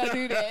he was going to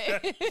do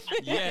that?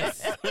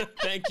 Yes.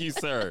 Thank you,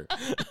 sir. I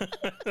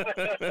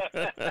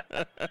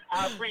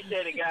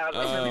appreciate it, guys.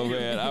 Oh,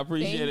 man. I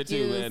appreciate it,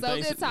 too, man. So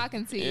Thanks. good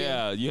talking to you.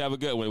 Yeah, you have a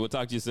good one. We'll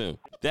talk to you soon.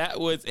 That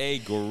was a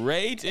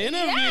great interview.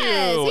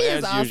 Yes, he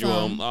is as usual.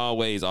 awesome.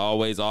 Always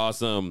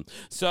awesome.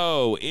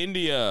 So,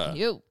 India.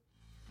 You.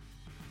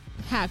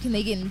 How can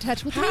they get in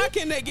touch with me? How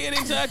can they get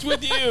in touch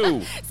with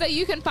you? So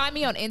you can find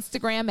me on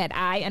Instagram at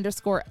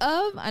I_of_indigo.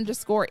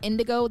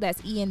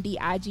 That's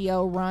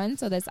ENDIGO run.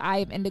 So that's I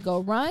of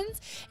Indigo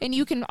runs. And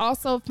you can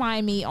also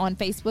find me on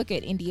Facebook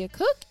at India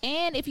Cook.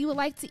 And if you would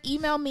like to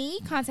email me,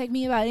 contact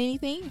me about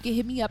anything, you can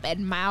hit me up at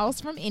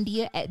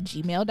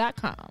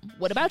milesfromindia@gmail.com.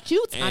 What about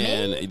you, Tommy?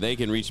 And they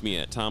can reach me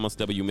at Thomas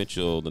W.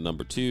 Mitchell,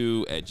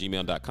 2 at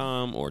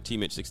gmail.com, or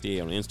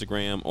tmitch68 on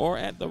Instagram, or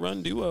at the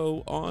Run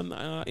Duo on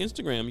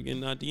Instagram. You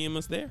can DM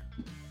us there.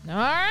 All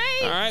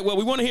right. Well,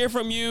 we want to hear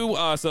from you.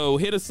 So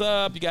hit us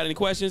up. You got any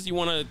questions? You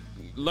want to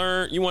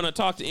learn? You want to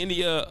talk to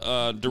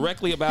India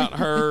directly about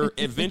her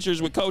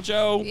adventures with Coach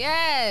O?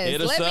 Yes.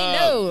 Hit us Let up. me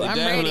know. I'm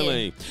Definitely.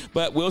 ready.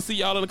 But we'll see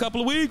y'all in a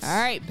couple of weeks. All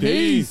right.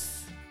 Peace.